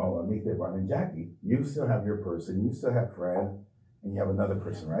Nithya brought in Jackie. You still have your person, you still have Fred, and you have another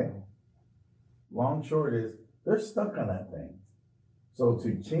person, right? Long short is, they're stuck on that thing. So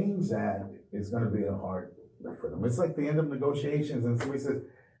to change that is gonna be a hard lift for them. It's like the end of negotiations and somebody says,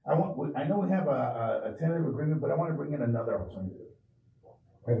 I know we have a tentative agreement, but I wanna bring in another alternative.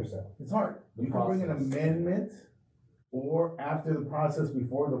 I understand. It's hard. The You can bring an process. amendment, or after the process,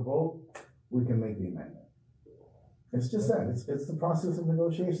 before the vote, we can make the amendment. It's just that, it's the process of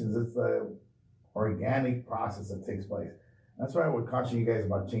negotiations, it's the organic process that takes place. That's why I would caution you guys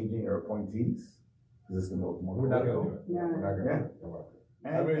about changing your appointees, because it's gonna look more We're not gonna political. do it. Yeah. We're not gonna do it.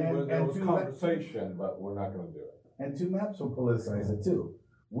 I mean, there was conversation, but we're not gonna do it. And two maps will politicize it too.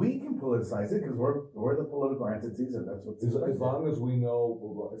 We can politicize it because we're the political entities, and that's what. As long as we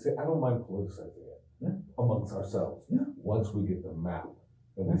know, see, I don't mind politicizing it amongst ourselves. Yeah. Once we get the map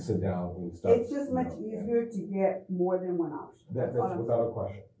and we sit down, we start. It's just much easier to get more than one option. That's all I'm without a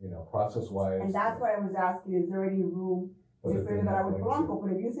question, process wise. And that's why I was asking, is there any room to figure that out with Bronco?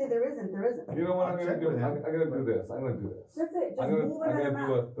 But if you say there isn't, there isn't. You know what I'm I'll gonna check do? with him. I'm gonna do this. That's it, just I'm move it on the gonna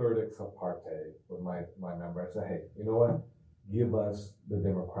do map. a third ex parte with my member. I say, hey, you know what? Give us the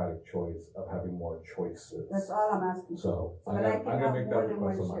democratic choice of having more choices. That's all I'm asking. So So I'm that I gonna can have make more that than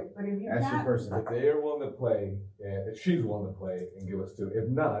one request of mine. ship. But if you Ask your can't, person. If they are willing to play, and if she's willing to play and give us two, if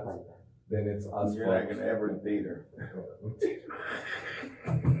not, then it's us. You're not gonna ever date her.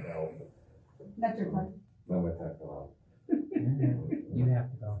 No, that's your question. no, my tax allowed. You have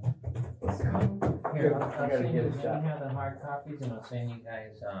to go. Here, I'll gotta send get you, a let shot. me have the hard copies and I'll send you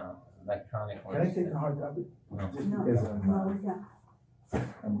guys, electronic ones. Can I take the hard copy? No. Just No, because no, we can't.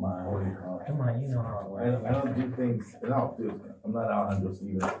 I'm what do you call it? Come on, you know how it works. I don't do things, no, dude, I'm not Alejandro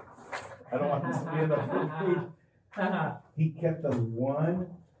Stevens. I don't want this to be in the full page. He kept the one,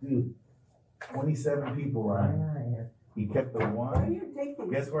 dude, 27 people, Ryan. He kept the Why do one. you take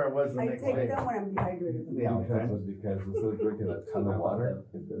things? Guess where I was the I next take day? them when I'm dehydrated. Yeah, okay. Because instead of drinking a ton of water,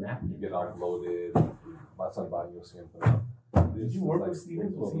 you get offloaded, vas al baño siempre. Did you work with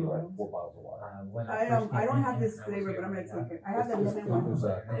Stevens? Was he around? 4 bottles of water. I don't have this flavor, but I'm gonna take it. I have the lemon one.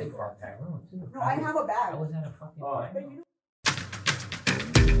 They fucked that room too. No, I have a I bag. was at a fucking. Oh. But you